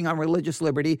teaching on religious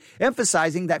liberty,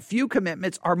 emphasizing that few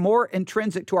commitments are more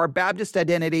intrinsic to our Baptist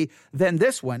identity than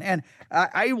this one. And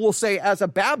I will say, as a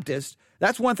Baptist,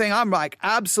 that's one thing I'm like,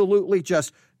 absolutely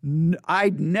just, I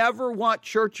never want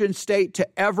church and state to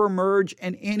ever merge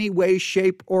in any way,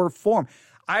 shape, or form.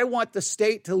 I want the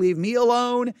state to leave me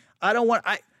alone.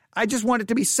 I just want it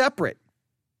to be separate.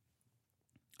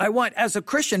 I want, as a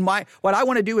Christian, what I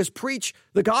want to do is preach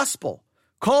the gospel,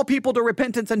 call people to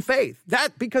repentance and faith.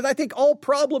 Because I think all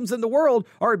problems in the world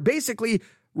are basically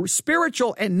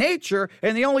spiritual in nature,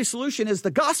 and the only solution is the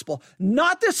gospel.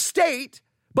 Not the state,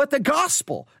 but the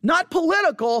gospel. Not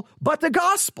political, but the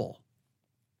gospel.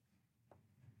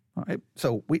 All right,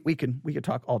 so we can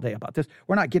talk all day about this.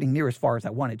 We're not getting near as far as I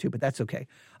wanted to, but that's okay.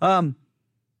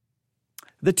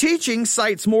 The teaching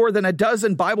cites more than a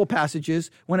dozen Bible passages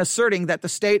when asserting that the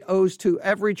state owes to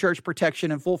every church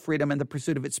protection and full freedom in the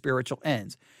pursuit of its spiritual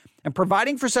ends. And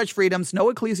providing for such freedoms, no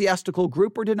ecclesiastical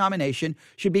group or denomination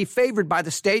should be favored by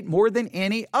the state more than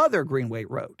any other, Greenway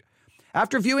wrote.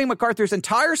 After viewing MacArthur's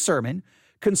entire sermon,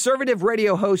 conservative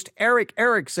radio host Eric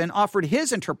Erickson offered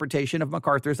his interpretation of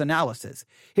MacArthur's analysis.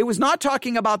 He was not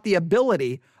talking about the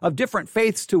ability of different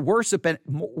faiths to worship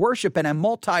in a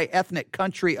multi-ethnic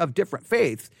country of different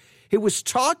faiths. He was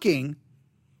talking,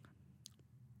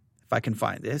 if I can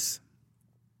find this,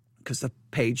 because the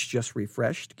page just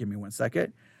refreshed. Give me 1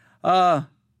 second.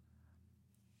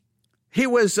 He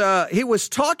was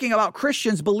talking about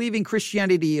Christians believing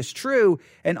Christianity is true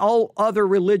and all other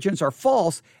religions are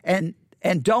false and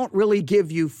don't really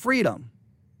give you freedom.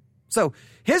 So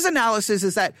his analysis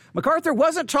is that MacArthur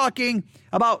wasn't talking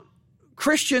about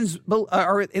Christians,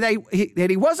 or that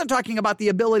he wasn't talking about the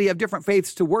ability of different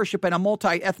faiths to worship in a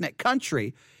multi-ethnic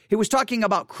country. He was talking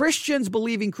about Christians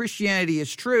believing Christianity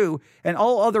is true and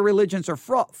all other religions are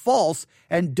false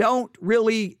and don't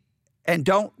really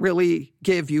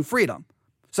give you freedom.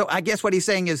 So I guess what he's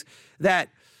saying is that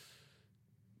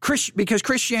because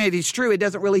Christianity is true, it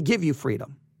doesn't really give you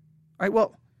freedom. Right?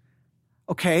 Well,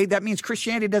 okay, that means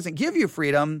Christianity doesn't give you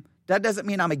freedom. That doesn't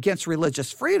mean I'm against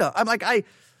religious freedom. I'm like, I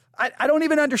don't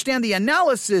even understand the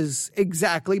analysis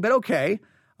exactly, but okay.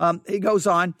 It goes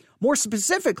on. More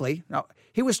specifically, now,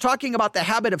 he was talking about the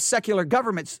habit of secular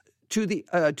governments to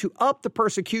up the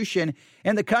persecution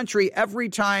in the country every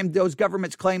time those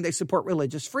governments claim they support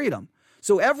religious freedom.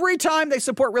 So every time they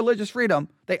support religious freedom,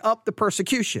 they up the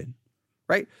persecution,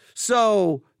 right?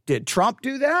 So did Trump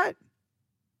do that?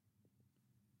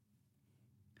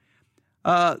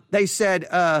 They said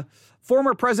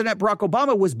former President Barack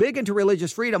Obama was big into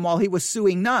religious freedom while he was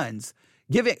suing nuns.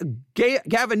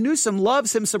 Gavin Newsom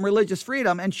loves him some religious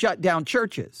freedom and shut down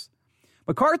churches.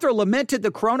 MacArthur lamented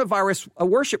the coronavirus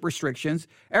worship restrictions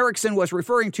Erickson was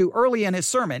referring to early in his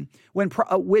sermon,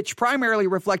 which primarily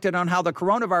reflected on how the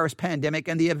coronavirus pandemic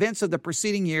and the events of the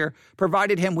preceding year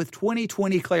provided him with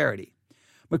 2020 clarity.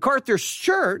 MacArthur's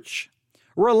church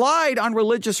relied on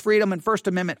religious freedom and First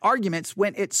Amendment arguments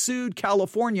when it sued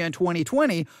California in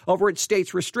 2020 over its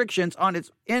state's restrictions on its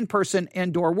in-person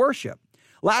indoor worship.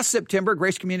 Last September,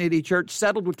 Grace Community Church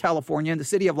settled with California and the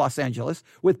city of Los Angeles,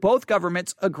 with both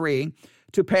governments agreeing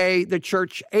to pay the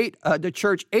church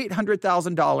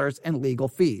 $800,000 in legal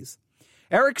fees.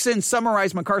 Erickson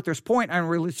summarized MacArthur's point on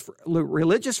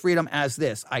religious freedom as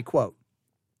this, I quote,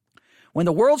 "When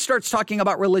the world starts talking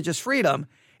about religious freedom,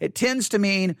 it tends to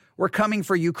mean we're coming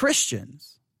for you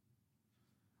Christians."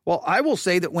 Well, I will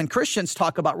say that when Christians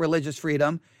talk about religious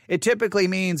freedom, it typically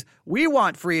means we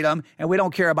want freedom and we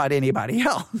don't care about anybody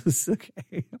else.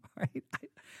 Okay, all right.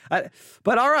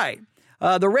 But all right.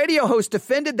 The radio host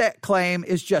defended that claim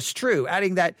is just true,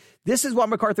 adding that this is what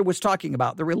MacArthur was talking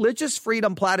about. The religious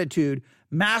freedom platitude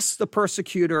masks the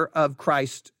persecutor of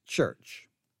Christ's church.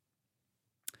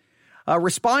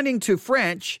 Responding to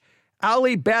French,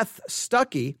 Ali Beth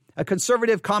Stuckey, a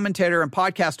conservative commentator and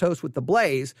podcast host with The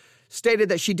Blaze, stated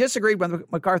that she disagreed with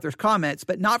MacArthur's comments,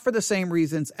 but not for the same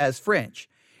reasons as French.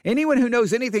 Anyone who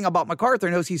knows anything about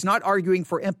MacArthur knows he's not arguing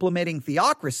for implementing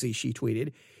theocracy, she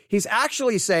tweeted. He's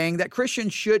actually saying that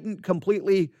Christians shouldn't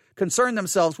completely concern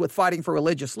themselves with fighting for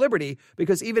religious liberty,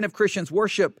 because even if Christians'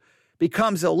 worship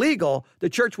becomes illegal, the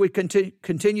church would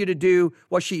continue to do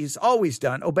what she's always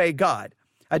done, obey God.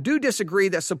 I do disagree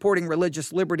that supporting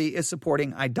religious liberty is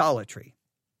supporting idolatry.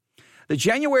 The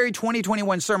January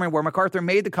 2021 sermon where MacArthur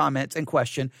made the comments in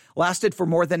question lasted for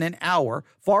more than an hour,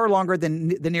 far longer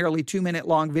than the nearly 2-minute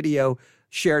long video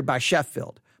shared by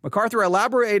Sheffield. MacArthur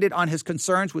elaborated on his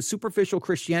concerns with superficial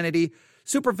Christianity,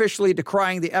 superficially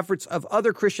decrying the efforts of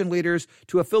other Christian leaders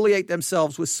to affiliate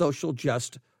themselves with social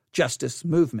justice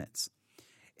movements.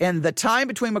 In the time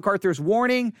between MacArthur's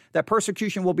warning that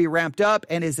persecution will be ramped up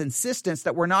and his insistence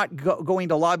that we're not going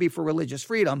to lobby for religious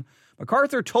freedom,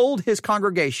 MacArthur told his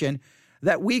congregation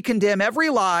that we condemn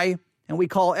every lie and we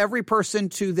call every person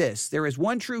to this: there is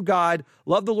one true God,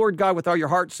 love the Lord God with all your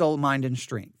heart, soul, mind, and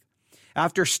strength.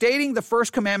 After stating the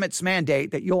first commandment's mandate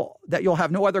that you'll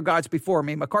have no other gods before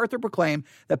me, MacArthur proclaimed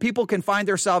that people can find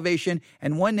their salvation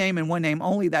in one name and one name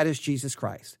only, that is Jesus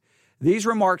Christ. These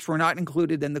remarks were not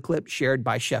included in the clip shared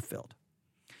by Sheffield.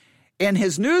 In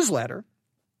his newsletter,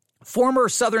 former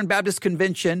Southern Baptist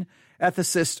Convention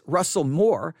ethicist Russell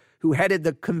Moore, who headed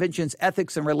the convention's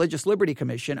Ethics and Religious Liberty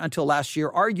Commission until last year,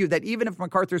 argued that even if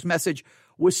MacArthur's message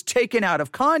was taken out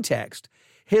of context,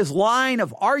 his line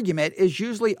of argument is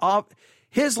usually offered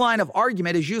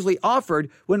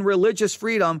when religious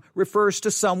freedom refers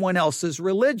to someone else's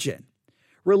religion.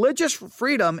 Religious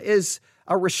freedom is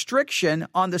a restriction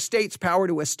on the state's power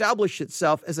to establish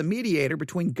itself as a mediator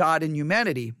between God and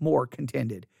humanity, Moore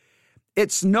contended.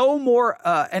 It's no more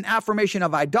an affirmation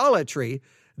of idolatry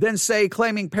than, say,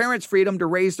 claiming parents' freedom to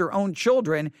raise their own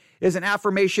children is an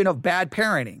affirmation of bad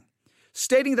parenting.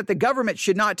 Stating that the government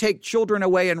should not take children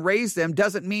away and raise them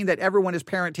doesn't mean that everyone is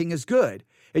parenting is good.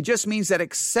 It just means that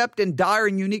except in dire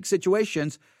and unique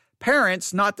situations,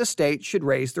 parents, not the state, should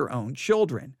raise their own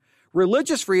children.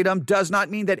 Religious freedom does not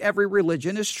mean that every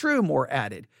religion is true, Moore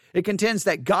added. It contends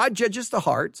that God judges the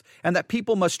hearts and that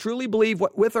people must truly believe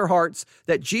with their hearts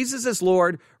that Jesus is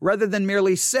Lord rather than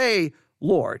merely say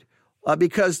Lord,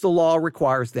 because the law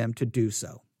requires them to do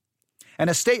so. In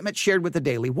a statement shared with the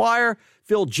Daily Wire,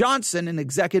 Phil Johnson, an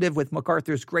executive with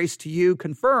MacArthur's Grace to You,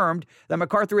 confirmed that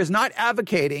MacArthur is not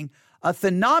advocating a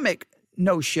theonomic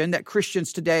notion that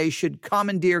Christians today should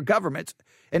commandeer governments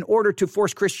in order to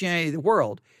force Christianity in the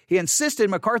world. He insisted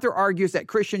MacArthur argues that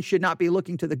Christians should not be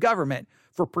looking to the government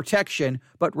for protection,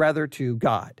 but rather to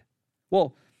God.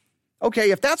 Well,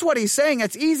 okay, if that's what he's saying,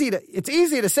 it's easy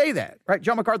to say that, right?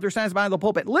 John MacArthur stands behind the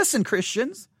pulpit. Listen,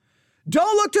 Christians,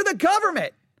 don't look to the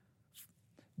government.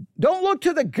 Don't look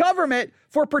to the government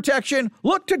for protection.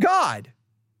 Look to God.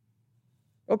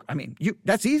 Okay, I mean,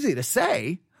 that's easy to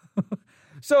say.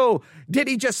 So did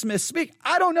he just misspeak?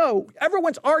 I don't know.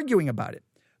 Everyone's arguing about it.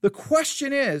 The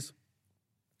question is,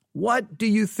 what do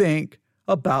you think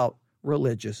about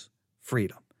religious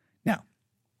freedom? Now,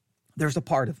 there's a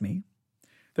part of me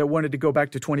that wanted to go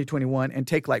back to 2021 and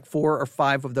take like 4 or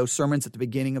 5 of those sermons at the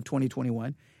beginning of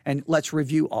 2021 and let's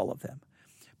review all of them.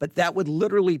 But that would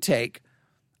literally take,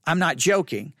 I'm not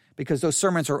joking, because those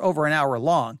sermons are over an hour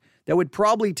long, that would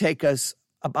probably take us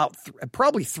about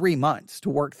probably 3 months to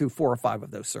work through 4 or 5 of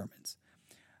those sermons.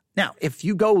 Now, if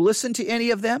you go listen to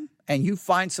any of them and you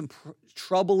find some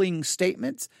troubling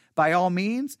statements, by all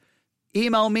means,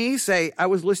 email me, say, I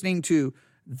was listening to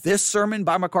this sermon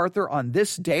by MacArthur on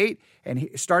this date, and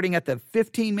starting at the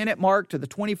 15-minute mark to the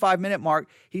 25-minute mark,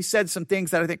 he said some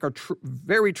things that I think are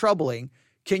very troubling.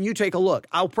 Can you take a look?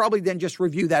 I'll probably then just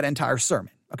review that entire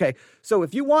sermon. Okay, so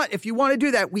if you want to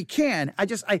do that, we can. I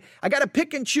got to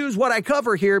pick and choose what I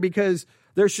cover here because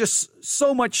there's just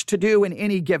so much to do in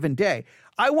any given day.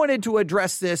 I wanted to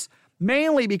address this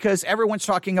mainly because everyone's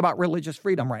talking about religious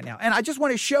freedom right now. And I just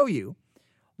want to show you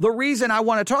the reason I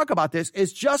want to talk about this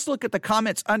is just look at the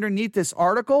comments underneath this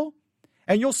article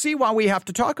and you'll see why we have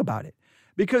to talk about it.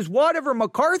 Because whatever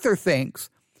MacArthur thinks,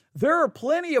 there are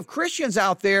plenty of Christians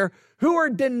out there who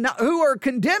are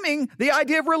condemning the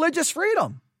idea of religious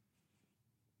freedom.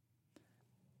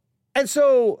 And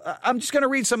so I'm just going to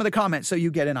read some of the comments so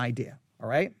you get an idea. All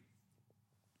right.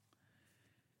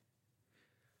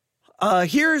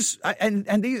 There's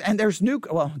new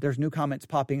comments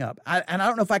popping up. And I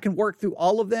don't know if I can work through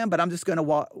all of them, but I'm just going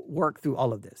to work through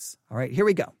all of this. All right, here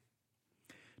we go.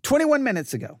 21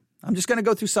 minutes ago, I'm just going to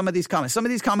go through some of these comments. Some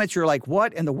of these comments you're like,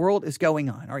 what in the world is going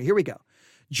on? All right, here we go.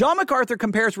 John MacArthur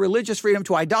compares religious freedom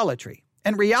to idolatry.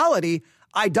 In reality,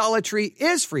 idolatry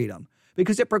is freedom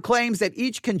because it proclaims that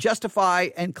each can justify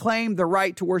and claim the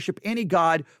right to worship any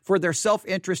god for their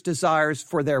self-interest desires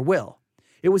for their will.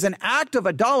 It was an act of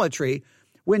idolatry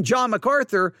when John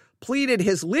MacArthur pleaded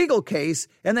his legal case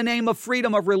in the name of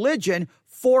freedom of religion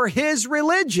for his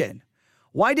religion.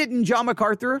 Why didn't John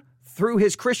MacArthur, through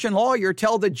his Christian lawyer,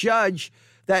 tell the judge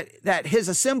that his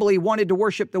assembly wanted to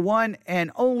worship the one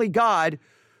and only God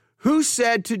who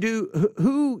said to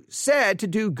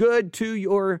do good to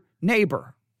your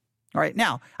neighbor? All right.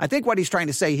 Now, I think what he's trying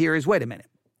to say here is, wait a minute.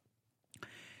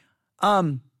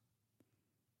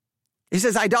 He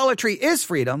says idolatry is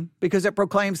freedom because it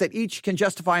proclaims that each can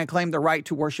justify and claim the right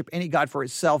to worship any god for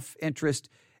his self-interest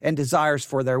and desires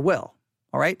for their will.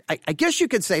 All right. I guess you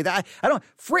could say that. I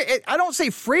don't say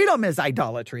freedom is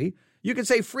idolatry You could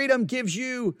say freedom gives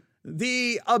you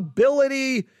the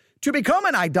ability to become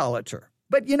an idolater.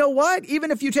 But you know what? Even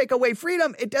if you take away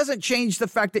freedom, it doesn't change the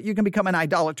fact that you can become an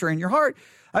idolater in your heart.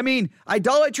 I mean,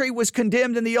 idolatry was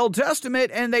condemned in the Old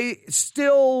Testament and they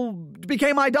still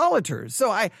became idolaters. So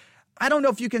I don't know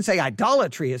if you can say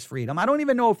idolatry is freedom. I don't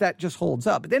even know if that just holds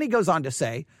up. But then he goes on to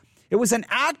say, it was an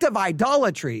act of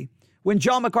idolatry when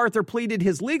John MacArthur pleaded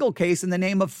his legal case in the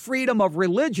name of freedom of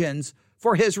religions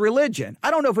for his religion.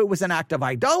 I don't know if it was an act of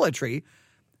idolatry.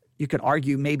 You could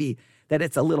argue maybe that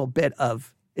it's a little bit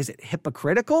of, is it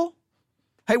hypocritical?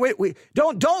 Hey, wait,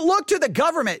 don't look to the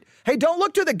government. Hey, don't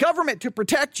look to the government to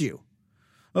protect you.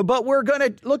 But we're going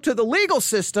to look to the legal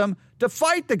system to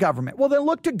fight the government. Well, then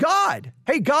look to God.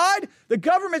 Hey, God, the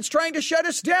government's trying to shut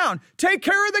us down. Take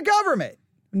care of the government.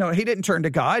 No, he didn't turn to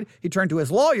God. He turned to his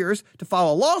lawyers to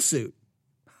file a lawsuit.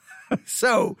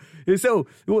 So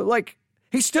like,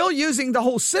 he's still using the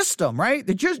whole system, right?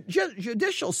 The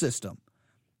judicial system.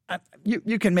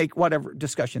 You can make whatever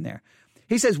discussion there.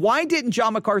 He says, why didn't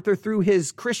John MacArthur, through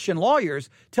his Christian lawyers,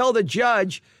 tell the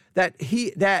judge that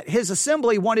his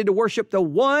assembly wanted to worship the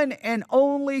one and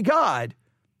only God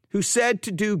who said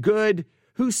to do good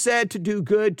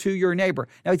to your neighbor?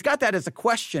 Now, he's got that as a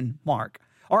question mark.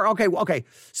 Or, okay.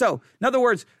 So, in other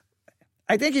words,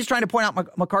 I think he's trying to point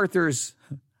out MacArthur's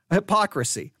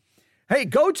hypocrisy. Hey,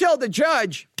 go tell the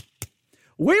judge,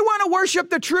 we want to worship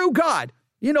the true God.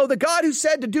 You know, the God who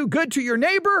said to do good to your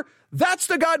neighbor, that's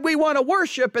the God we want to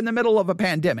worship in the middle of a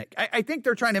pandemic. I think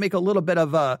they're trying to make a little bit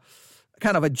of a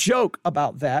kind of a joke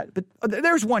about that. But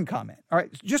there's one comment. All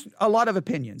right. Just a lot of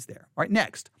opinions there. All right.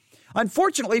 Next.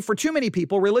 Unfortunately, for too many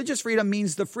people, religious freedom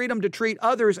means the freedom to treat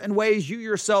others in ways you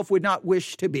yourself would not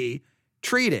wish to be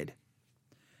treated.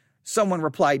 Someone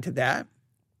replied to that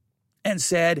and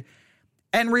said,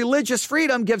 and religious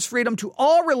freedom gives freedom to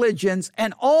all religions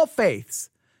and all faiths.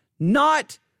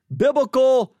 Not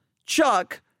biblical,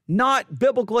 Chuck, not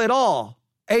biblical at all.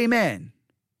 Amen.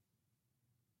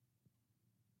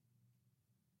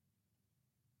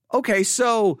 Okay,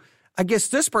 so I guess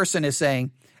this person is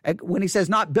saying, when he says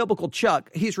not biblical, Chuck,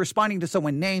 he's responding to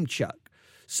someone named Chuck.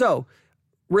 So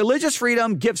religious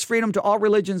freedom gives freedom to all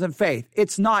religions and faith.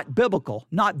 It's not biblical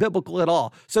at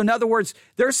all. So in other words,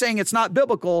 they're saying it's not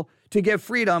biblical to give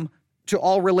freedom to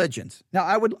all religions. Now,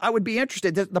 I would be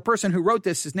interested. The person who wrote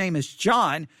this, his name is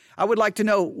John. I would like to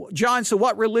know, John, so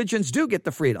what religions do get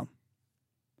the freedom?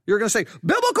 You're going to say,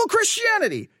 biblical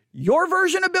Christianity. Your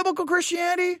version of biblical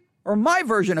Christianity or my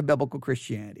version of biblical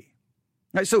Christianity?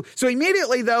 All right, so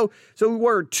immediately, though, so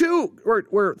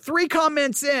we're three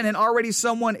comments in and already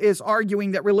someone is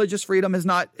arguing that religious freedom is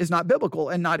not biblical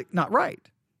and not right.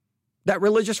 That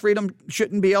religious freedom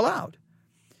shouldn't be allowed.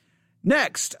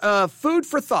 Next, food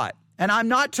for thought. And I'm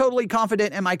not totally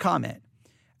confident in my comment.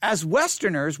 As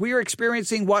Westerners, we are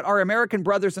experiencing what our American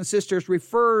brothers and sisters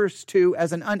refers to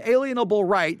as an unalienable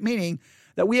right, meaning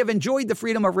that we have enjoyed the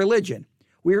freedom of religion.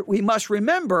 We must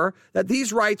remember that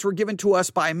these rights were given to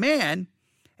us by man,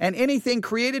 and anything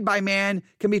created by man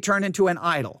can be turned into an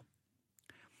idol.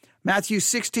 Matthew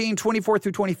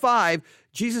 16:24-25,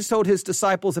 Jesus told his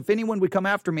disciples, if anyone would come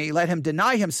after me, let him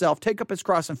deny himself, take up his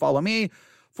cross and follow me.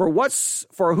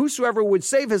 For whosoever would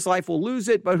save his life will lose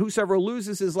it, but whosoever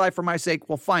loses his life for my sake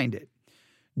will find it.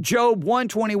 Job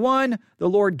 1:21, the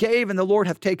Lord gave and the Lord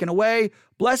hath taken away.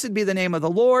 Blessed be the name of the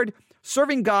Lord.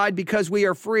 Serving God because we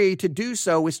are free to do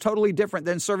so is totally different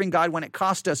than serving God when it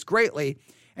cost us greatly,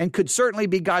 and could certainly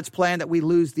be God's plan that we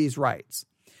lose these rights.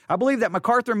 I believe that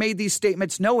MacArthur made these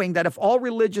statements knowing that if all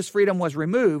religious freedom was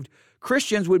removed,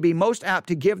 Christians would be most apt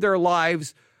to give their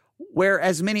lives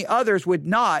whereas many others would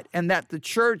not, and that the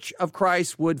Church of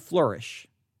Christ would flourish.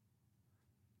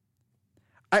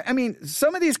 I mean,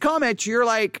 some of these comments, you're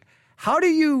like, how do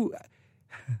you...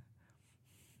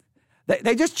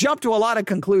 They just jump to a lot of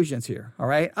conclusions here, all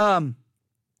right?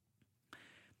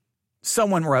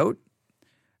 Someone wrote,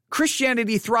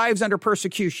 Christianity thrives under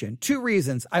persecution. 2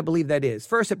 reasons I believe that is.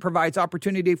 First, it provides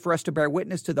opportunity for us to bear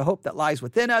witness to the hope that lies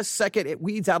within us. Second, it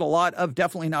weeds out a lot of,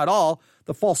 definitely not all,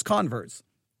 the false converts.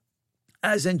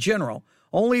 As in general,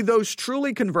 only those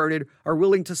truly converted are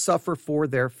willing to suffer for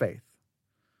their faith.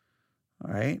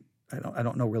 All right. I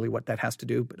don't know really what that has to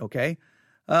do, but okay.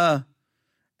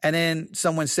 And then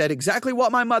someone said exactly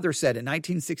what my mother said in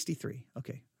 1963.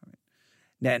 Okay. All right.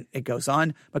 Then it goes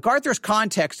on. MacArthur's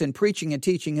context in preaching and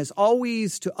teaching is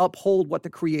always to uphold what the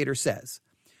Creator says.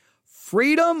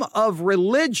 Freedom of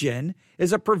religion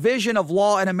is a provision of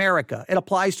law in America. It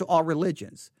applies to all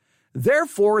religions.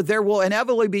 Therefore, there will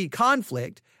inevitably be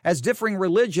conflict as differing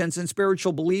religions and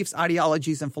spiritual beliefs,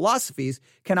 ideologies, and philosophies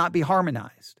cannot be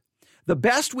harmonized. The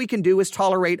best we can do is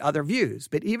tolerate other views,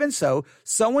 but even so,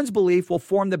 someone's belief will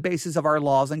form the basis of our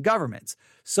laws and governments.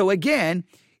 So again,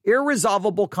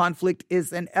 irresolvable conflict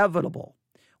is inevitable.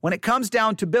 When it comes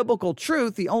down to biblical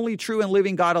truth, the only true and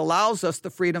living God allows us the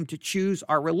freedom to choose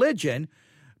our religion,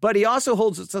 but he also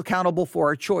holds us accountable for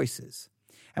our choices.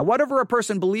 And whatever a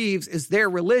person believes is their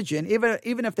religion,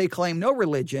 even if they claim no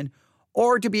religion,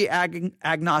 or to be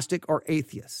agnostic or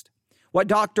atheist. What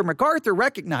Dr. MacArthur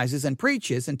recognizes and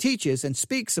preaches and teaches and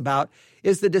speaks about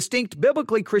is the distinct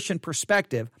biblically Christian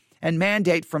perspective and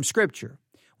mandate from Scripture.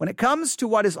 When it comes to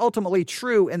what is ultimately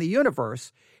true in the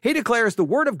universe, he declares the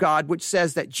Word of God, which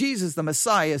says that Jesus, the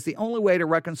Messiah, is the only way to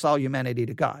reconcile humanity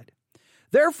to God.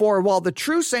 Therefore, while the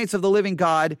true saints of the living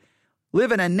God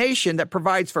live in a nation that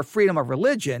provides for freedom of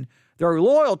religion, their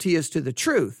loyalty is to the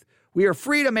truth. We are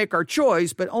free to make our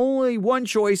choice, but only one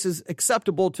choice is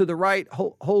acceptable to the right,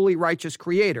 holy, righteous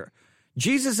Creator.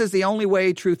 Jesus is the only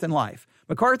way, truth, and life.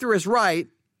 MacArthur is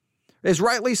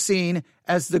rightly seen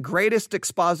as the greatest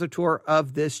expositor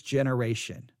of this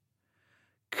generation.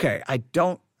 Okay,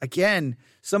 again,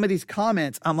 some of these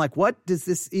comments, I'm like, what does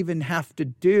this even have to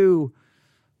do?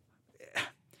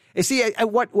 You see,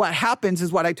 what happens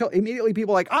is what I told, immediately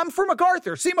people are like, I'm for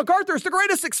MacArthur. See, MacArthur is the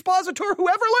greatest expositor who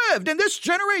ever lived in this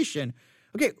generation.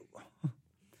 Okay,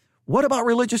 what about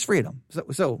religious freedom?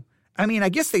 So I mean, I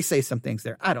guess they say some things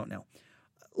there. I don't know.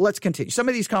 Let's continue. Some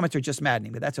of these comments are just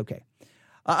maddening, but that's okay.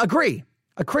 Agree.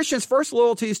 A Christian's first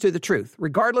loyalty is to the truth,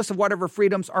 regardless of whatever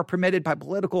freedoms are permitted by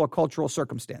political or cultural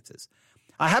circumstances.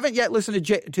 I haven't yet listened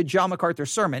to John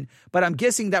MacArthur's sermon, but I'm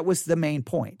guessing that was the main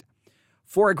point.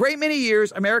 For a great many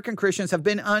years, American Christians have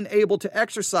been unable to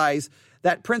exercise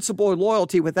that principle of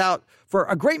loyalty without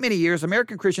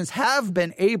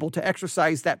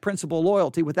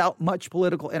much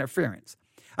political interference,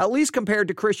 at least compared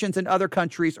to Christians in other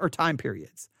countries or time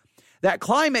periods. That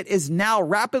climate is now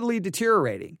rapidly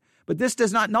deteriorating, but this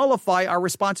does not nullify our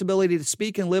responsibility to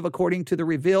speak and live according to the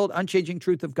revealed, unchanging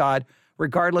truth of God,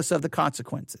 regardless of the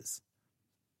consequences.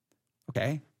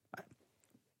 Okay?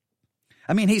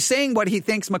 I mean, he's saying what he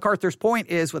thinks MacArthur's point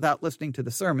is without listening to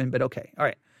the sermon, but okay. All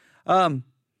right.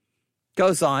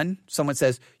 Goes on. Someone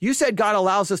says, you said God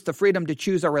allows us the freedom to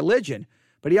choose our religion,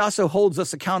 but he also holds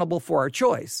us accountable for our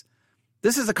choice.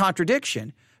 This is a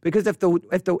contradiction, because if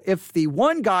the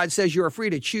one God says you're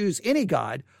free to choose any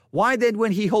God, why then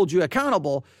would he hold you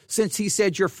accountable, since he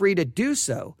said you're free to do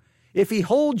so? If he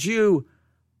holds you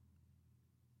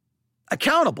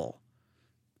accountable,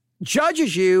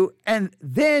 judges you, and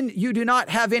then you do not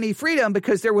have any freedom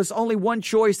because there was only one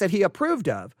choice that he approved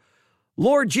of.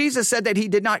 Lord Jesus said that he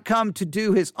did not come to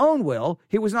do his own will.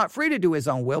 He was not free to do his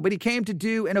own will, but he came to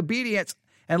do in obedience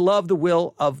and love the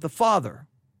will of the Father.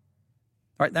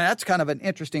 All right, now that's kind of an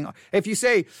interesting, if you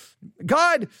say,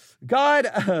 God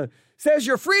says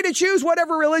you're free to choose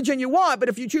whatever religion you want, but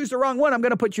if you choose the wrong one, I'm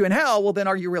going to put you in hell. Well, then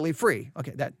are you really free?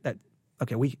 Okay,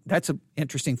 that's an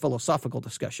interesting philosophical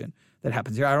discussion that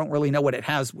happens here. I don't really know what it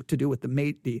has to do with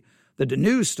the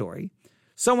news story.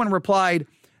 Someone replied,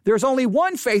 there's only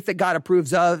one faith that God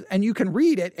approves of, and you can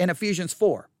read it in Ephesians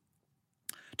 4.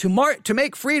 To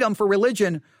make freedom for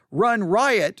religion run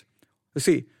riot,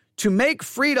 to make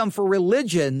freedom for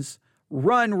religions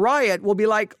run riot will be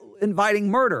like inviting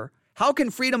murder. How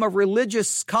can freedom of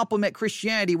religious complement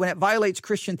Christianity when it violates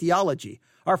Christian theology?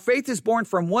 Our faith is born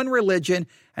from one religion,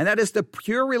 and that is the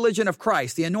pure religion of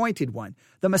Christ, the anointed one,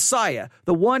 the Messiah,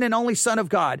 the one and only Son of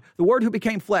God, the Word who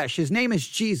became flesh. His name is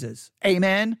Jesus.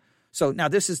 Amen. So now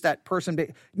this is that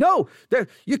person. No,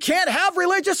 you can't have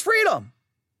religious freedom.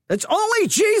 It's only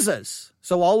Jesus.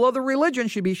 So all other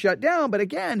religions should be shut down. But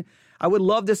again, I would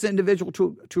love this individual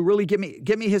to really give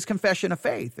me his confession of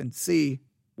faith and see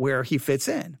where he fits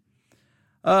in.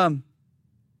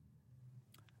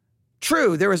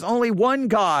 True, there is only one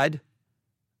God.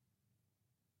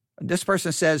 This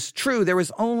person says, true, there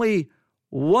is only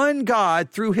one God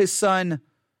through his Son,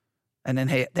 and then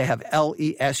they have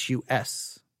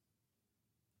LESUS.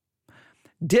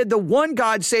 Did the one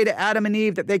God say to Adam and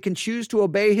Eve that they can choose to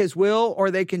obey his will,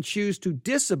 or they can choose to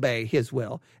disobey his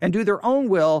will and do their own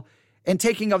will in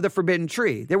taking of the forbidden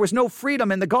tree? There was no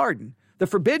freedom in the garden. The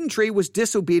forbidden tree was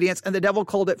disobedience, and the devil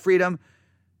called it freedom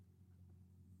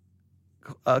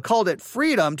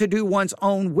to do one's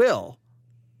own will.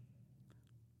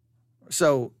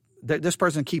 So this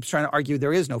person keeps trying to argue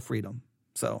there is no freedom.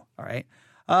 So, all right.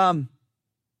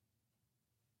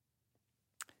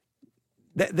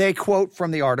 They quote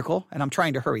from the article, and I'm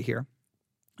trying to hurry here,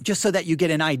 just so that you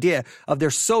get an idea of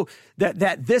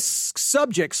that this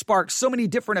subject sparks so many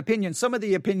different opinions. Some of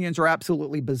the opinions are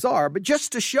absolutely bizarre, but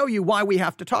just to show you why we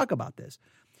have to talk about this.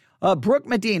 Brooke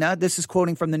Medina, this is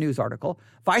quoting from the news article,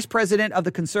 vice president of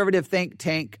the conservative think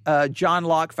tank John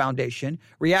Locke Foundation,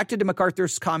 reacted to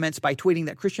MacArthur's comments by tweeting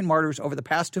that Christian martyrs over the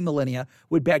past 2 millennia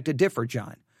would beg to differ,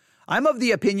 John. I'm of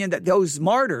the opinion that those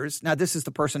martyrs, now this is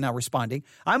the person now responding,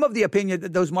 I'm of the opinion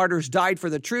that those martyrs died for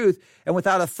the truth and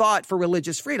without a thought for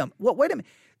religious freedom. Well, wait a minute.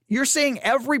 You're saying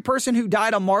every person who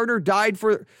died a martyr died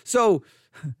for... So,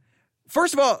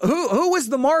 first of all, who was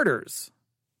the martyrs?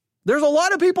 There's a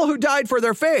lot of people who died for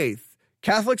their faith.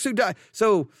 Catholics who died.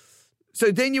 So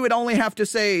then you would only have to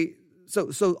say,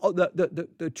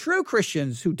 the true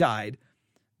Christians who died,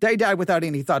 they died without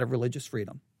any thought of religious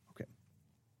freedom. Okay.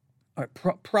 All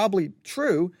right, probably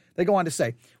true. They go on to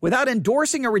say, without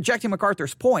endorsing or rejecting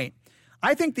MacArthur's point,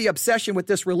 I think the obsession with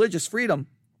this religious freedom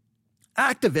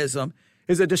activism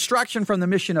is a distraction from the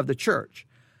mission of the church.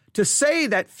 To say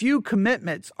that few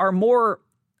commitments are more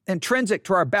intrinsic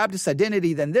to our Baptist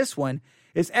identity than this one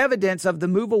is evidence of the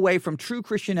move away from true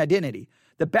Christian identity.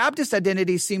 The Baptist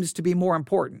identity seems to be more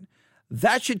important.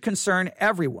 That should concern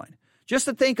everyone. Just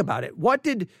to think about it, what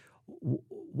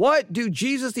do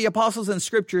Jesus, the apostles, and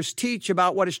scriptures teach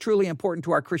about what is truly important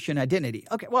to our Christian identity?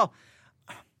 Okay, well,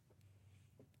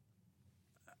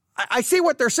 I see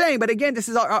what they're saying, but again, this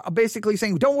is basically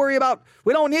saying, we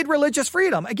don't need religious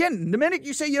freedom. Again, the minute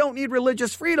you say you don't need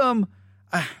religious freedom,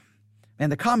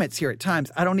 and the comments here at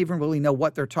times, I don't even really know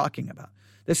what they're talking about.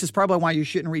 This is probably why you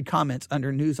shouldn't read comments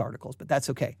under news articles, but that's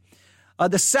okay.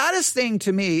 The saddest thing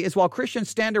to me is while Christians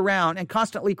stand around and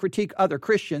constantly critique other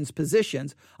Christians'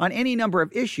 positions on any number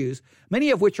of issues,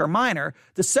 many of which are minor,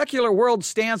 the secular world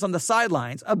stands on the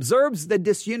sidelines, observes the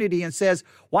disunity, and says,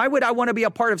 why would I want to be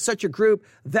a part of such a group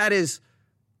that is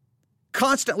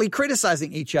constantly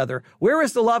criticizing each other? Where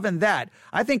is the love in that?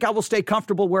 I think I will stay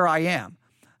comfortable where I am.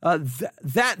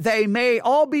 That they may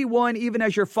all be one, even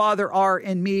as your Father are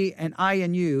in me and I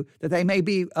in you, that they may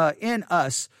be in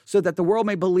us, so that the world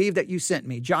may believe that you sent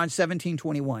me. John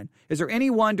 17:21. Is there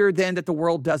any wonder then that the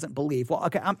world doesn't believe? Well,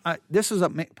 okay, this is a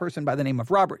person by the name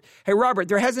of Robert. Hey, Robert,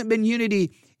 there hasn't been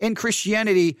unity in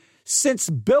Christianity since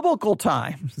biblical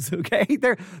times, okay?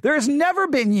 There has never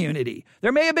been unity.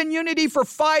 There may have been unity for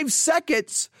 5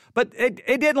 seconds, but it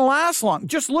didn't last long.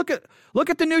 Just look at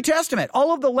the New Testament.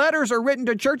 All of the letters are written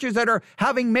to churches that are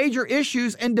having major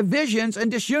issues and divisions and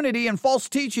disunity and false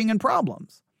teaching and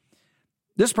problems.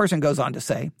 This person goes on to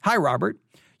say, hi, Robert,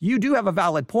 you do have a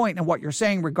valid point in what you're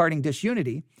saying regarding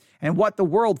disunity and what the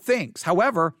world thinks.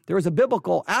 However, there is a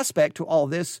biblical aspect to all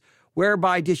this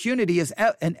whereby disunity is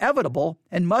inevitable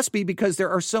and must be because there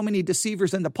are so many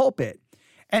deceivers in the pulpit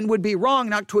and would be wrong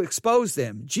not to expose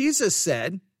them. Jesus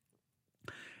said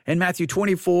in Matthew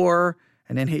 24,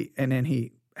 and then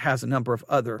he has a number of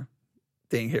other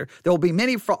things here. There will be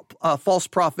many false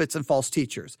prophets and false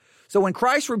teachers. So when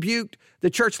Christ rebuked the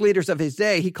church leaders of his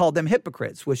day, he called them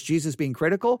hypocrites. Was Jesus being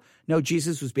critical? No,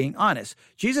 Jesus was being honest.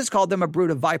 Jesus called them a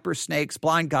brood of vipers, snakes,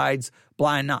 blind guides,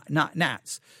 blind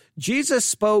gnats. Jesus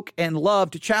spoke and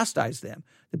loved to chastise them.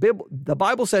 The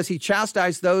Bible says he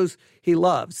chastised those he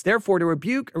loves. Therefore, to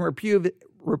rebuke and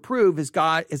reprove is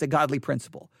a godly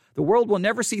principle. The world will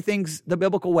never see things the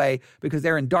biblical way because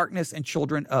they're in darkness and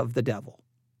children of the devil.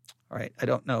 All right, I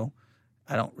don't know.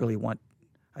 I don't really want,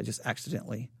 I just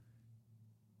accidentally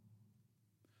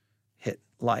hit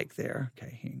like there.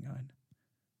 Okay, hang on.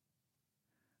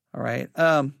 All right,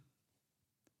 I'm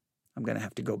going to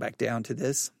have to go back down to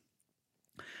this.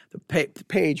 The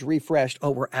page refreshed.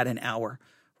 Oh, we're at an hour.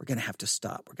 We're going to have to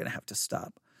stop.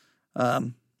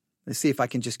 Let's see if I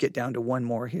can just get down to one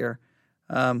more here.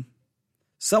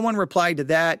 Someone replied to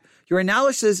that, your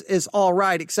analysis is all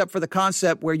right, except for the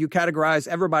concept where you categorize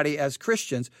everybody as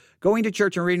Christians. Going to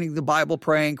church and reading the Bible,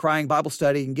 praying, crying, Bible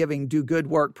study, and do good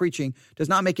work, preaching, does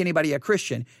not make anybody a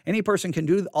Christian. Any person can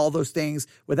do all those things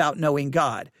without knowing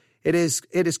God. It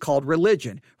is called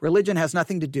religion. Religion has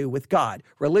nothing to do with God.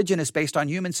 Religion is based on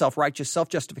human self-righteous,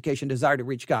 self-justification, desire to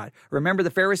reach God. Remember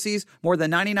the Pharisees? More than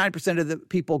 99% of the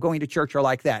people going to church are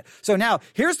like that. So now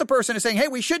here's the person who's saying, hey,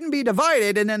 we shouldn't be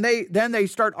divided. And then they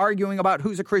start arguing about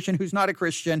who's a Christian, who's not a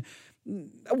Christian.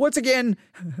 Once again,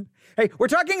 hey, we're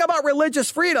talking about religious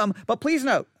freedom, but please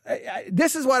note,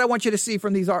 this is what I want you to see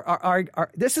from these.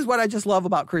 This is what I just love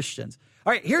about Christians.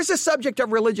 All right, here's the subject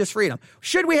of religious freedom.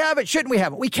 Should we have it? Shouldn't we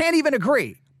have it? We can't even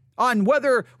agree on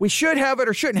whether we should have it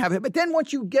or shouldn't have it. But then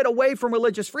once you get away from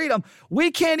religious freedom,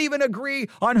 we can't even agree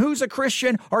on who's a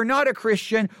Christian or not a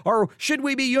Christian, or should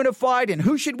we be unified and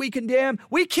who should we condemn?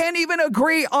 We can't even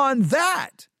agree on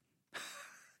that.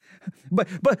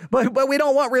 But we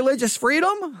don't want religious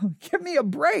freedom? Give me a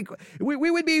break. We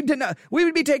would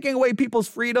be taking away people's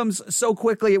freedoms so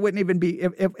quickly it wouldn't even be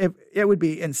it would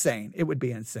be insane. It would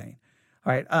be insane.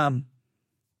 All right.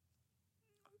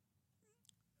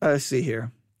 Let's see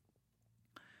here.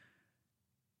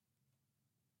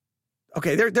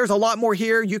 Okay, there's a lot more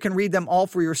here. You can read them all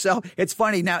for yourself. It's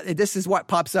funny. Now, this is what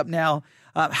pops up now.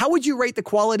 How would you rate the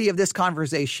quality of this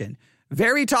conversation?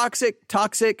 Very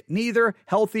toxic, neither,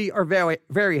 healthy, or very,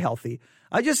 very healthy.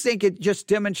 I just think it just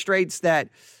demonstrates that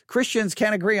Christians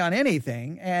can't agree on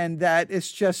anything, and that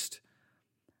it's just,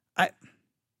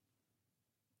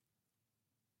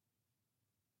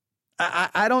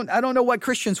 I don't know what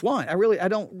Christians want. I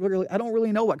don't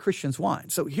really know what Christians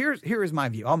want. So here is my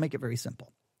view. I'll make it very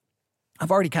simple. I've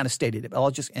already kind of stated it, but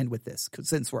I'll just end with this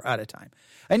since we're out of time.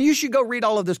 And you should go read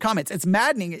all of those comments. It's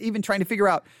maddening even trying to figure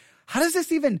out, how does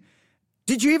this even,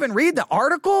 did you even read the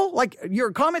article? Like,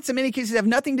 your comments in many cases have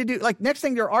nothing to do, like, next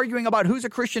thing they're arguing about who's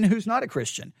a Christian and who's not a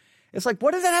Christian. It's like,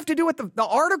 what does that have to do with the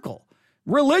article?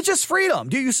 Religious freedom.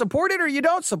 Do you support it or you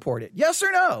don't support it? Yes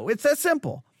or no? It's that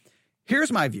simple.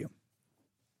 Here's my view.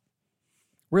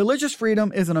 Religious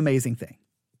freedom is an amazing thing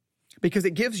because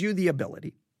it gives you the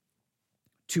ability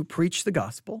to preach the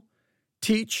gospel,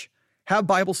 teach, have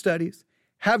Bible studies,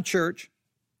 have church,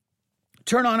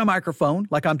 turn on a microphone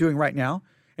like I'm doing right now,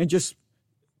 and just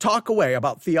talk away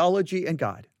about theology and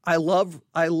God. I love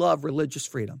religious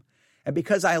freedom. And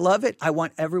because I love it, I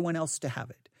want everyone else to have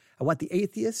it. I want the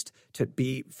atheist to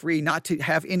be free not to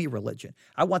have any religion.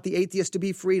 I want the atheist to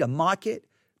be free to mock it,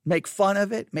 make fun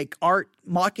of it, make art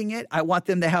mocking it. I want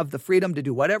them to have the freedom to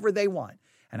do whatever they want.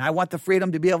 And I want the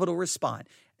freedom to be able to respond.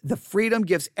 The freedom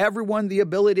gives everyone the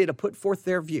ability to put forth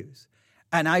their views.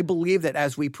 And I believe that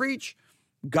as we preach,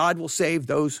 God will save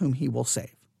those whom he will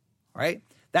save. All right?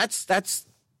 That's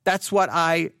what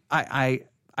I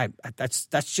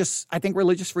think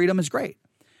religious freedom is great.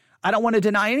 I don't want to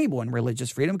deny anyone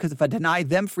religious freedom because if I deny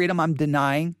them freedom, I'm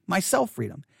denying myself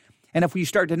freedom. And if we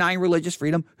start denying religious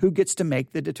freedom, who gets to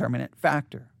make the determinant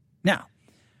factor? Now,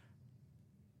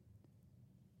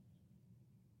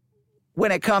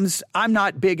 when it comes, I'm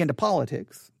not big into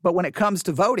politics, but when it comes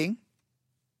to voting,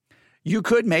 you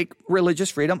could make religious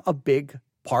freedom a big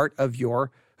part of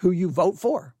who you vote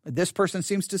for. This person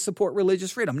seems to support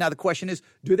religious freedom. Now, the question is,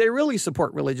 do they really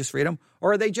support religious freedom,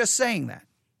 or are they just saying that?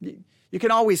 You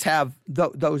can always have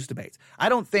those debates. I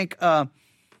don't think,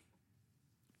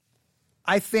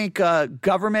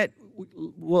 government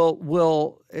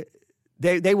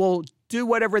they will do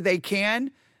whatever they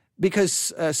can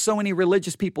because so many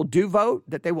religious people do vote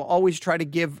that they will always try to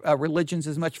give religions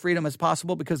as much freedom as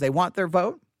possible because they want their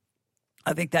vote.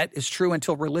 I think that is true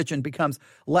until religion becomes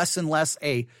less and less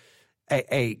a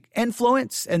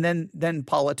influence, and then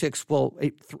politics will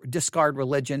discard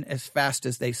religion as fast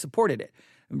as they supported it.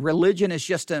 Religion is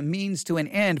just a means to an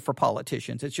end for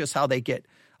politicians. It's just how they get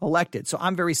elected. So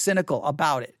I'm very cynical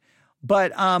about it.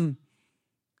 But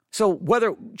so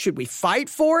should we fight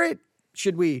for it?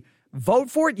 Should we vote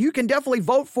for it? You can definitely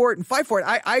vote for it and fight for it.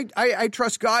 I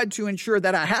trust God to ensure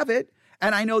that I have it,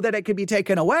 and I know that it could be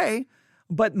taken away.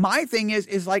 But my thing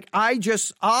is like, I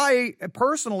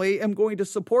personally am going to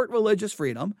support religious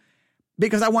freedom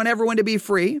because I want everyone to be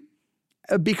free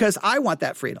because I want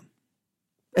that freedom.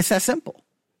 It's that simple.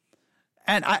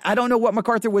 And I don't know what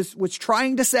MacArthur was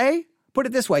trying to say. Put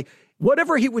it this way.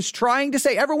 Whatever he was trying to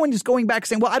say, everyone is going back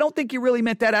saying, well, I don't think he really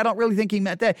meant that. I don't really think he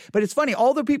meant that. But it's funny.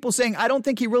 All the people saying, I don't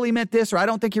think he really meant this or I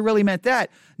don't think he really meant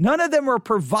that. None of them are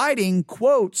providing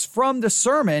quotes from the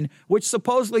sermon, which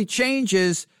supposedly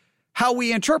changes how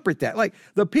we interpret that. Like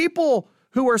the people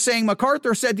who are saying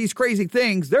MacArthur said these crazy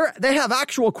things, they have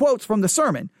actual quotes from the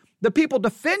sermon. The people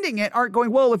defending it aren't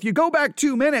going, well, if you go back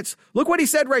 2 minutes, look what he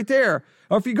said right there.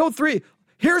 Or if you go 3,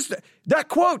 that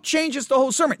quote changes the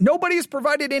whole sermon. Nobody has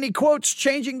provided any quotes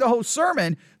changing the whole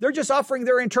sermon. They're just offering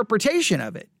their interpretation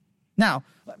of it. Now,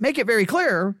 make it very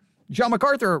clear, John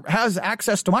MacArthur has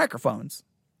access to microphones.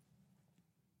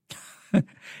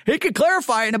 He could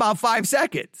clarify in about 5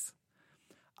 seconds.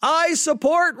 I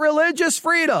support religious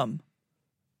freedom.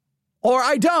 Or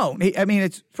I don't. I mean,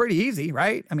 it's pretty easy,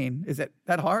 right? I mean, is it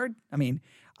that hard? I mean,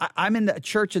 I'm in the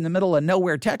church in the middle of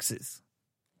nowhere, Texas,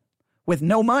 with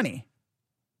no money.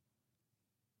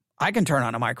 I can turn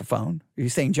on a microphone. Are you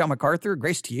saying John MacArthur,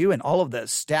 grace to you, and all of the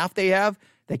staff they have,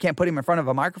 they can't put him in front of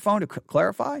a microphone to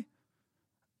clarify?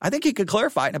 I think he could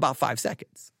clarify it in about 5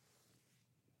 seconds.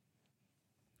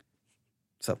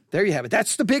 So there you have it.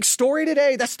 That's the big story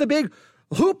today. That's the big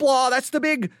hoopla. That's the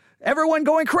big everyone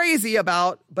going crazy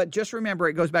about. But just remember,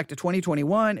 it goes back to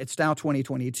 2021. It's now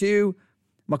 2022.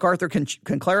 MacArthur can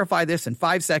clarify this in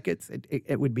 5 seconds.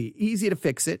 It would be easy to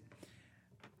fix it.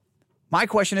 My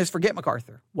question is, forget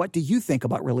MacArthur. What do you think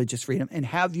about religious freedom, and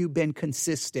have you been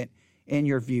consistent in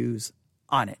your views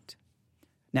on it?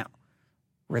 Now,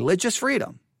 Religious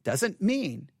freedom doesn't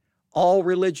mean all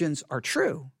religions are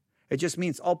true. It just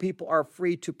means all people are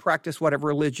free to practice whatever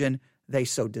religion they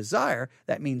so desire.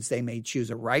 That means they may choose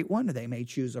a right one or they may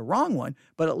choose a wrong one,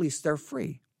 but at least they're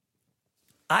free.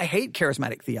 I hate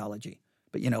charismatic theology,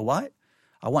 but you know what?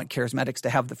 I want charismatics to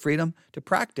have the freedom to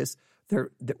practice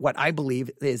what I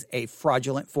believe is a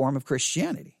fraudulent form of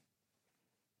Christianity.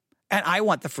 And I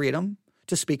want the freedom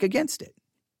to speak against it.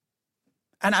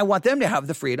 And I want them to have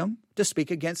the freedom to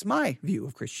speak against my view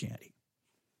of Christianity.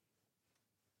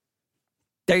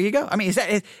 There you go. I mean, is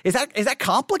that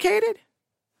complicated?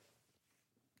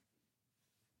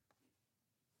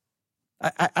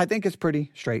 I think it's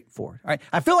pretty straightforward. All right.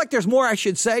 I feel like there's more I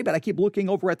should say, but I keep looking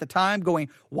over at the time going,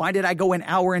 why did I go an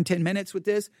hour and 10 minutes with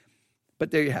this? But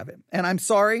there you have it. And I'm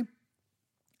sorry.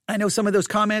 I know some of those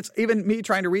comments, even me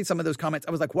trying to read some of those comments,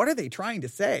 I was like, what are they trying to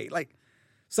say? Like,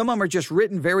 some of them are just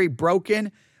written very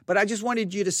broken. But I just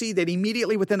wanted you to see that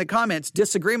immediately within the comments,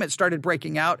 disagreement started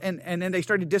breaking out. And then they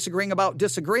started disagreeing about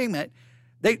disagreement.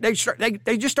 They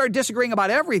just started disagreeing about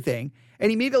everything.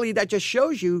 And immediately that just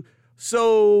shows you,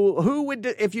 so who would,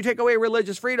 if you take away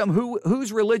religious freedom,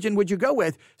 whose religion would you go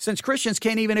with, since Christians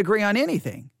can't even agree on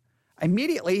anything?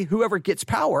 Immediately, whoever gets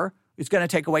power is going to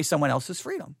take away someone else's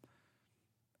freedom.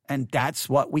 And that's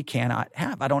what we cannot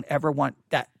have. I don't ever want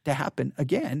that to happen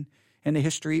again in the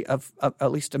history of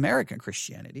at least American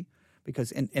Christianity,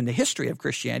 because in the history of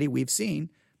Christianity, we've seen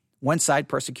one side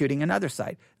persecuting another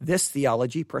side, this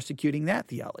theology persecuting that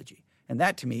theology. And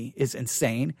that to me is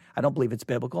insane. I don't believe it's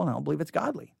biblical and I don't believe it's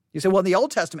godly. You say, well, in the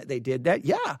Old Testament, they did that.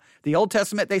 Yeah. The Old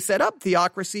Testament, they set up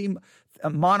theocracy,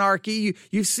 monarchy.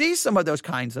 You see some of those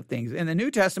kinds of things. In the New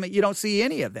Testament, you don't see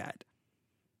any of that.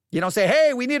 You don't say,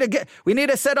 hey, we need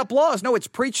to set up laws. No, it's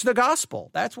preach the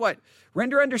gospel. That's what,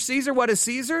 render unto Caesar what is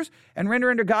Caesar's and render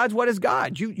unto God what is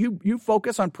God's. You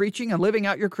focus on preaching and living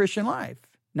out your Christian life,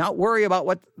 not worry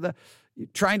about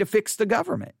trying to fix the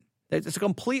government. It's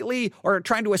completely, or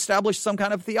trying to establish some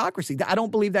kind of theocracy. I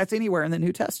don't believe that's anywhere in the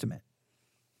New Testament.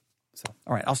 So,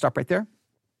 all right, I'll stop right there.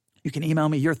 You can email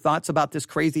me your thoughts about this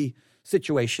crazy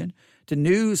situation to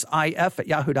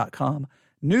newsif@yahoo.com,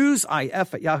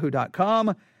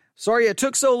 newsif@yahoo.com. Sorry it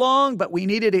took so long, but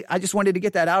I just wanted to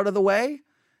get that out of the way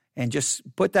and just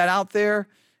put that out there.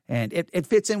 And it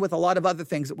fits in with a lot of other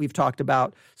things that we've talked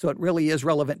about. So it really is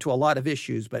relevant to a lot of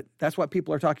issues, but that's what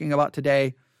people are talking about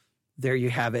today. There you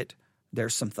have it.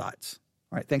 There's some thoughts.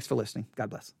 All right. Thanks for listening. God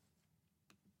bless.